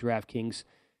right now at DraftKings.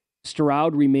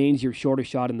 Stroud remains your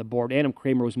shortest shot on the board. Adam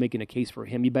Kramer was making a case for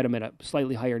him. You bet him at a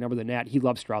slightly higher number than that. He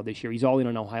loves Stroud this year. He's all in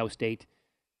on Ohio State.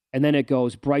 And then it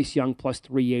goes Bryce Young plus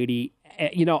 380.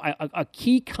 A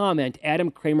key comment Adam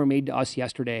Kramer made to us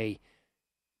yesterday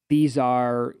these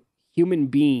are human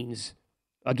beings,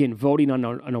 again, voting on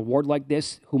an award like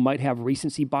this who might have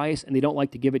recency bias, and they don't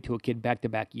like to give it to a kid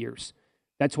back-to-back years.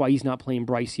 That's why he's not playing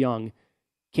Bryce Young.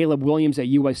 Caleb Williams at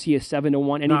USC is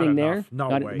 7-1. Anything there? No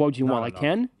way. What would you want, like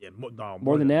 10? Yeah, no,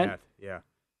 more than that? Yeah.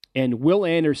 And Will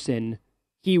Anderson,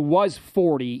 he was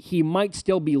 40. He might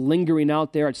still be lingering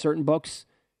out there at certain books,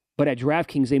 but at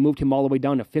DraftKings, they moved him all the way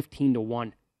down to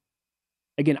 15-1.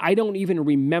 Again, I don't even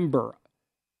remember.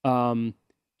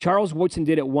 Charles Woodson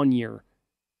did it 1 year.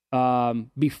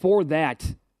 Before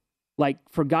that, like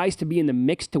for guys to be in the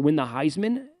mix to win the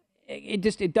Heisman,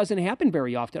 it doesn't happen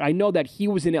very often. I know that he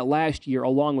was in it last year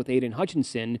along with Aiden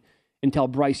Hutchinson until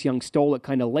Bryce Young stole it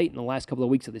kind of late in the last couple of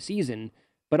weeks of the season,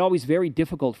 but always very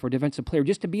difficult for a defensive player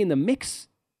just to be in the mix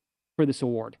for this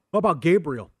award. What about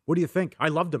Gabriel? What do you think? I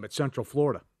loved him at Central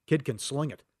Florida. Kid can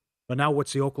sling it. But now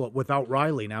what's the Oklahoma without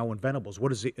Riley now and Venables?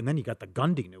 What is he? And then you got the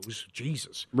Gundy news.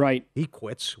 Jesus. Right. He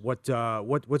quits. What's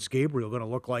Gabriel going to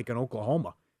look like in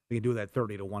Oklahoma? We can do that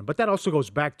 30-1. But that also goes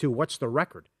back to what's the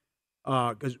record?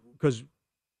 Because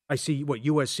I see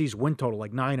USC's win total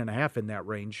like 9.5 in that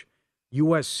range.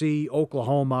 USC,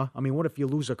 Oklahoma. I mean, what if you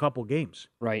lose a couple games?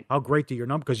 Right. How great do your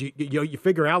number? Because you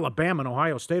figure Alabama and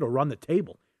Ohio State will run the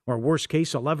table, or worst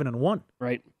case 11-1.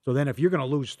 Right. So then, if you're going to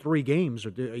lose 3 games, I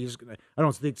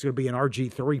don't think it's going to be an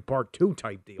RG3 Part 2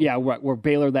 type deal. Yeah, where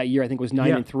Baylor that year I think was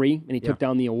 9-3, and he took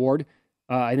down the award.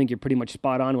 I think you're pretty much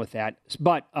spot on with that.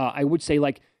 But I would say,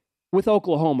 like with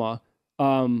Oklahoma,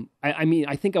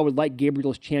 I think I would like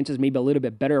Gabriel's chances maybe a little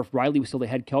bit better if Riley was still the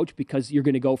head coach, because you're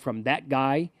going to go from that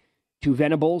guy to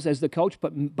Venables as the coach.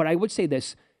 But I would say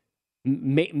this,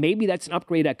 maybe that's an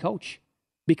upgrade at coach.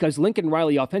 Because Lincoln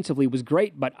Riley offensively was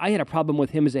great, but I had a problem with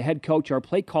him as a head coach or a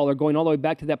play caller going all the way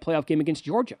back to that playoff game against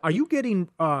Georgia. Are you getting,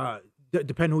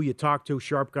 depending who you talk to,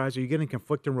 sharp guys, are you getting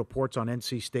conflicting reports on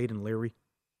NC State and Leary?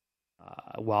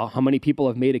 Well, how many people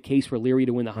have made a case for Leary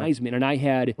to win the Heisman? And I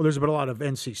had... Well, there's been a lot of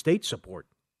NC State support.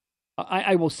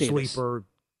 I will say Sleeper.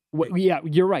 Yeah,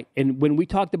 you're right. And when we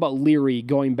talked about Leary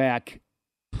going back,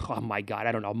 oh my God,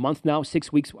 I don't know, a month now,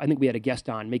 6 weeks, I think we had a guest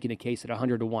on making a case at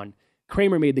 100-1.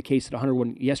 Kramer made the case at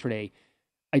 101 yesterday.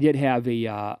 I did have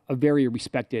a very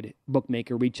respected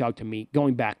bookmaker reach out to me,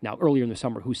 going back now, earlier in the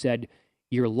summer, who said,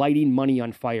 you're lighting money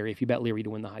on fire if you bet Leary to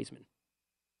win the Heisman.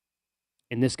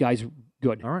 And this guy's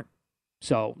good. All right.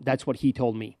 So that's what he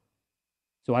told me.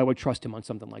 So I would trust him on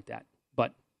something like that.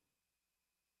 But,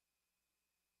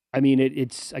 I mean,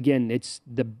 it's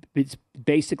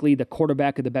basically the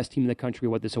quarterback of the best team in the country,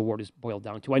 what this award is boiled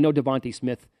down to. I know Devontae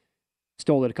Smith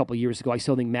stole it a couple of years ago. I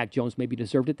still think Mac Jones maybe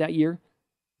deserved it that year.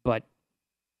 But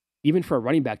even for a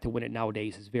running back to win it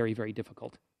nowadays is very, very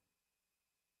difficult.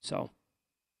 So.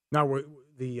 Now,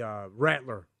 the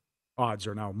Rattler odds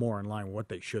are now more in line with what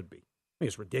they should be. I mean,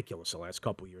 it's ridiculous the last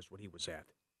couple of years what he was at.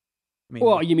 I mean,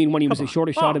 well, you mean when he was the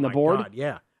shortest shot on the board? God,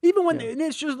 yeah. Even when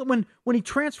it's just when he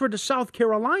transferred to South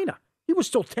Carolina, he was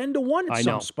still 10-1 at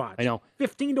some spots. I know.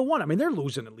 15-1. I mean, they're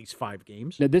losing at least 5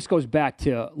 games. Now, this goes back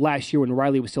to last year when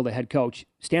Riley was still the head coach.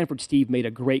 Stanford Steve made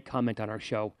a great comment on our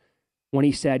show when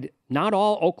he said, not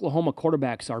all Oklahoma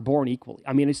quarterbacks are born equally.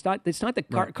 I mean, it's not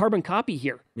the carbon copy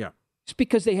here. Yeah. Just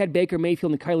because they had Baker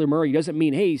Mayfield and Kyler Murray doesn't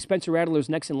mean, hey, Spencer Rattler's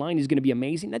next in line is going to be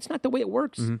amazing. That's not the way it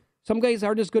works. Mm-hmm. Some guys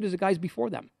aren't as good as the guys before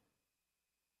them.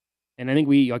 And I think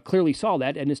we clearly saw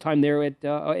that in his time there at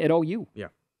OU. Yeah.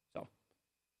 So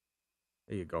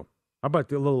there you go. How about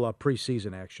the little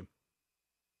preseason action?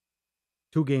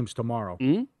 2 games tomorrow.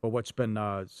 Mm-hmm. But what's been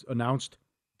announced,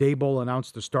 Daboll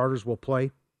announced the starters will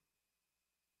play.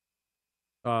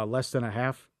 Less than a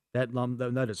half.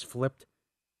 That is flipped.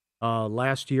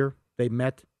 Last year, they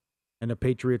met, and the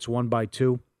Patriots won by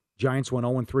 2. Giants went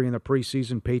 0-3 in the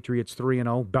preseason. Patriots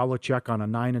 3-0. Belichick on a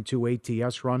 9-2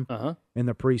 ATS run in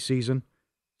the preseason.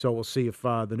 So we'll see if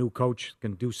the new coach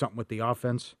can do something with the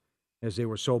offense, as they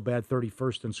were so bad,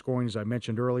 31st in scoring, as I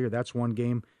mentioned earlier. That's one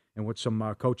game, and what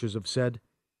some coaches have said.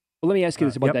 Well, let me ask you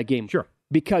this about that game. Sure.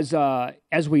 Because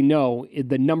as we know,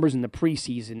 the numbers in the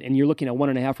preseason, and you're looking at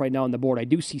 1.5 right now on the board, I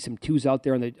do see some 2s out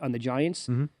there on the Giants.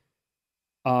 Mm-hmm.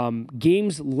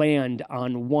 Games land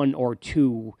on 1 or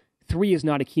 2. 3 is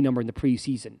not a key number in the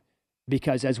preseason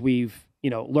because, as we've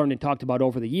learned and talked about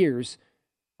over the years,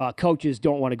 coaches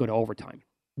don't want to go to overtime.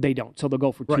 They don't, so they'll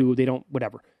go for 2. They don't,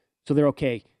 whatever. So they're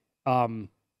okay. And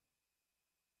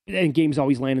games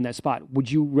always land in that spot.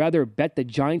 Would you rather bet the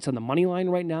Giants on the money line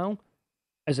right now,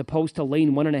 as opposed to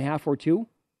laying 1.5 or 2,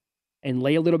 and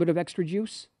lay a little bit of extra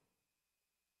juice?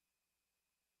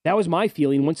 That was my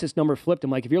feeling once this number flipped. I'm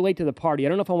like, if you're late to the party, I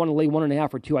don't know if I want to lay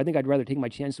 1.5 or 2. I think I'd rather take my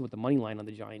chances with the money line on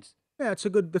the Giants. Yeah, that's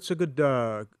a good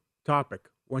topic.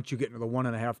 once you get into the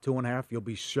 1.5, 2.5, you'll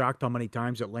be shocked how many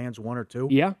times it lands 1 or 2.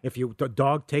 Yeah. If you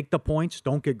take the points,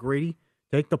 don't get greedy.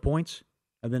 Take the points,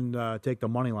 and then take the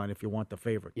money line if you want the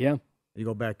favorite. Yeah. You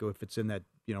go back to if it's in that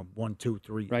 1, 2,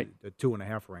 3, right. The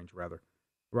 2.5 range rather.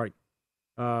 Right.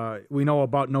 We know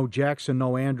about no Jackson,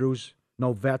 no Andrews,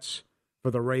 no vets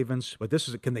for the Ravens, but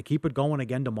can they keep it going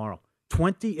again tomorrow?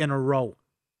 20 in a row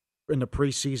in the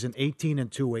preseason,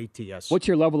 18-2 ATS. What's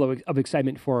your level of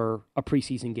excitement for a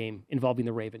preseason game involving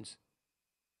the Ravens?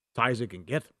 As high as it can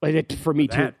get. For me,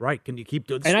 too. Right. Can you keep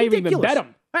doing And I even bet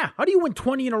them. Yeah. How do you win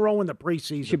 20 in a row in the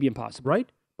preseason? Should be impossible. Right?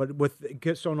 But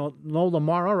no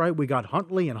Lamar, all right, we got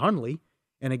Huntley and Hundley.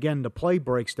 And again, the play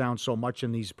breaks down so much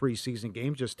in these preseason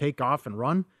games. Just take off and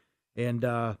run. And,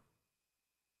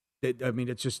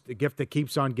 it's just a gift that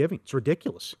keeps on giving. It's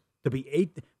ridiculous. To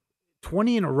be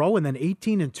 20 in a row and then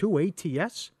 18-2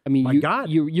 ATS? I mean, My God.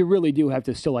 You really do have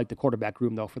to still like the quarterback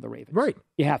room, though, for the Ravens. Right.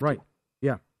 You have to.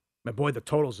 Yeah. But boy, the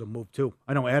totals have moved, too.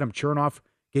 I know Adam Chernoff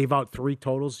gave out 3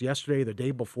 totals yesterday, the day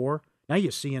before. Now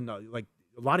you're seeing, a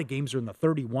lot of games are in the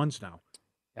 31s now.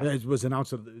 Yeah. It was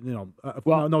announced,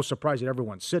 no surprise that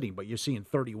everyone's sitting, but you're seeing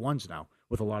 31s now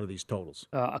with a lot of these totals.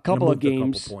 A couple of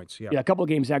games. A couple points, a couple of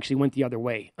games actually went the other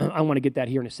way. I want to get that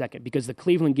here in a second because the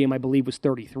Cleveland game, I believe, was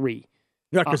 33.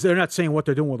 Yeah, because they're not saying what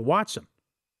they're doing with Watson.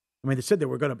 I mean, they said they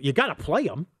were going to. You got to play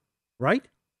him, right?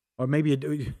 Or maybe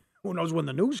who knows when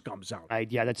the news comes out?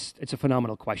 It's a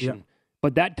phenomenal question. Yeah.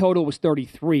 But that total was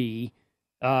 33.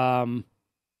 Trying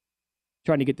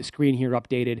to get the screen here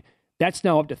updated. That's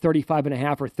now up to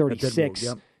 35.5 or 36. Move,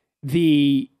 yep.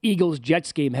 The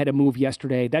Eagles-Jets game had a move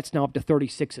yesterday. That's now up to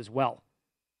 36 as well,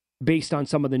 based on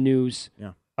some of the news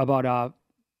about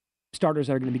starters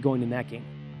that are going to be going in that game.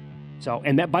 So,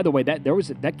 and that, by the way,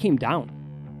 that came down.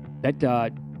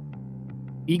 That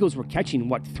Eagles were catching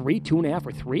 2.5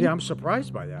 or 3? Yeah, I'm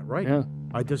surprised by that. Right? Yeah.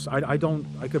 I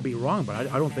could be wrong, but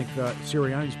I don't think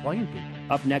Sirianni's playing people.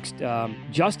 Up next,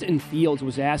 Justin Fields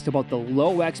was asked about the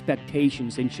low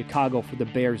expectations in Chicago for the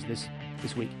Bears this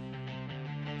week.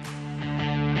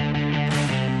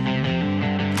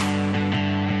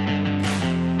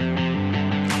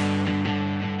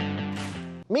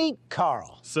 Meet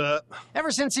Carl. Sup? Ever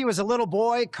since he was a little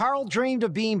boy, Carl dreamed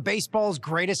of being baseball's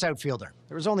greatest outfielder.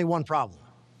 There was only one problem.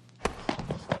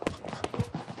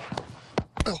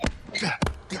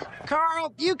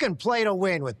 Carl, you can play to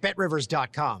win with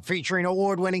BetRivers.com, featuring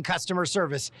award-winning customer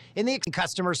service in the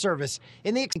customer service.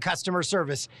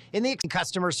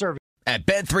 At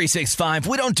Bet365,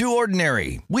 we don't do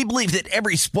ordinary. We believe that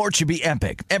every sport should be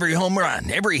epic. Every home run,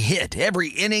 every hit, every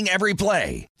inning, every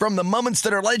play. From the moments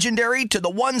that are legendary to the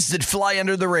ones that fly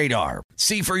under the radar.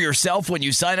 See for yourself when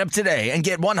you sign up today and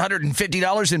get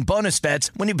 $150 in bonus bets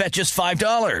when you bet just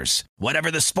 $5. Whatever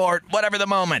the sport, whatever the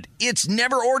moment, it's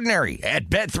never ordinary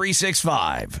at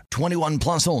Bet365. 21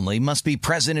 plus only. Must be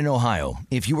present in Ohio.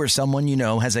 If you or someone you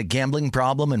know has a gambling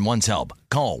problem and wants help,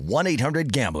 call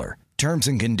 1-800-GAMBLER. Terms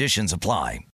and conditions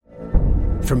apply.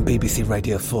 From BBC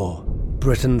Radio 4,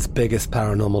 Britain's biggest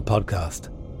paranormal podcast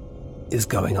is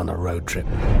going on a road trip.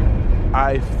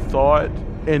 I thought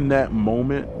in that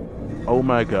moment, oh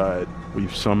my God,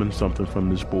 we've summoned something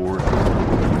from this board.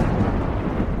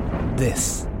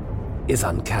 This is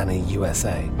Uncanny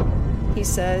USA. He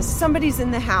says, somebody's in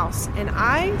the house, and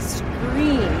I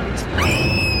screamed.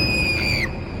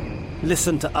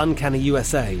 Listen to Uncanny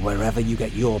USA wherever you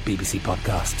get your BBC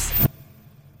podcasts,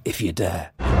 if you dare.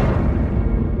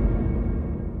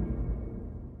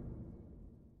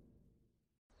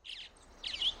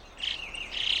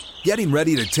 Getting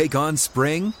ready to take on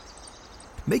spring?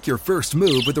 Make your first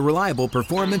move with the reliable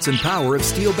performance and power of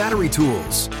Steel battery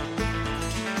tools.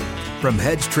 From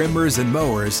hedge trimmers and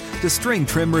mowers to string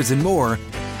trimmers and more,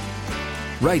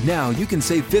 right now you can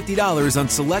save $50 on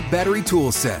select battery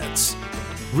tool sets.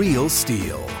 Real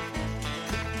Steel.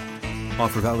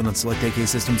 Offer valid on select AK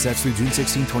system sets through June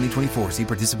 16, 2024. See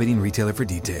participating retailer for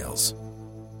details.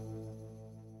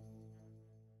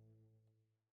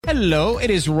 Hello, it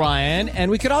is Ryan, and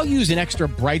we could all use an extra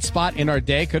bright spot in our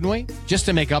day, couldn't we? Just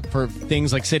to make up for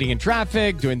things like sitting in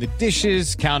traffic, doing the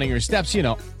dishes, counting your steps,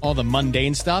 all the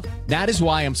mundane stuff. That is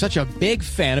why I'm such a big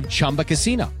fan of Chumba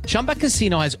Casino. Chumba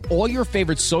Casino has all your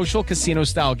favorite social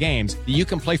casino-style games that you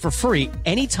can play for free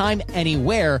anytime,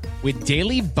 anywhere with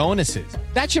daily bonuses.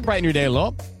 That should brighten your day a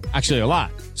little. Actually, a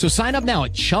lot. So sign up now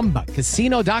at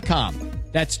ChumbaCasino.com.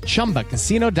 That's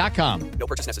ChumbaCasino.com. No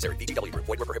purchase necessary. VGW Group.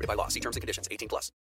 Void where prohibited by law. See terms and conditions. 18+.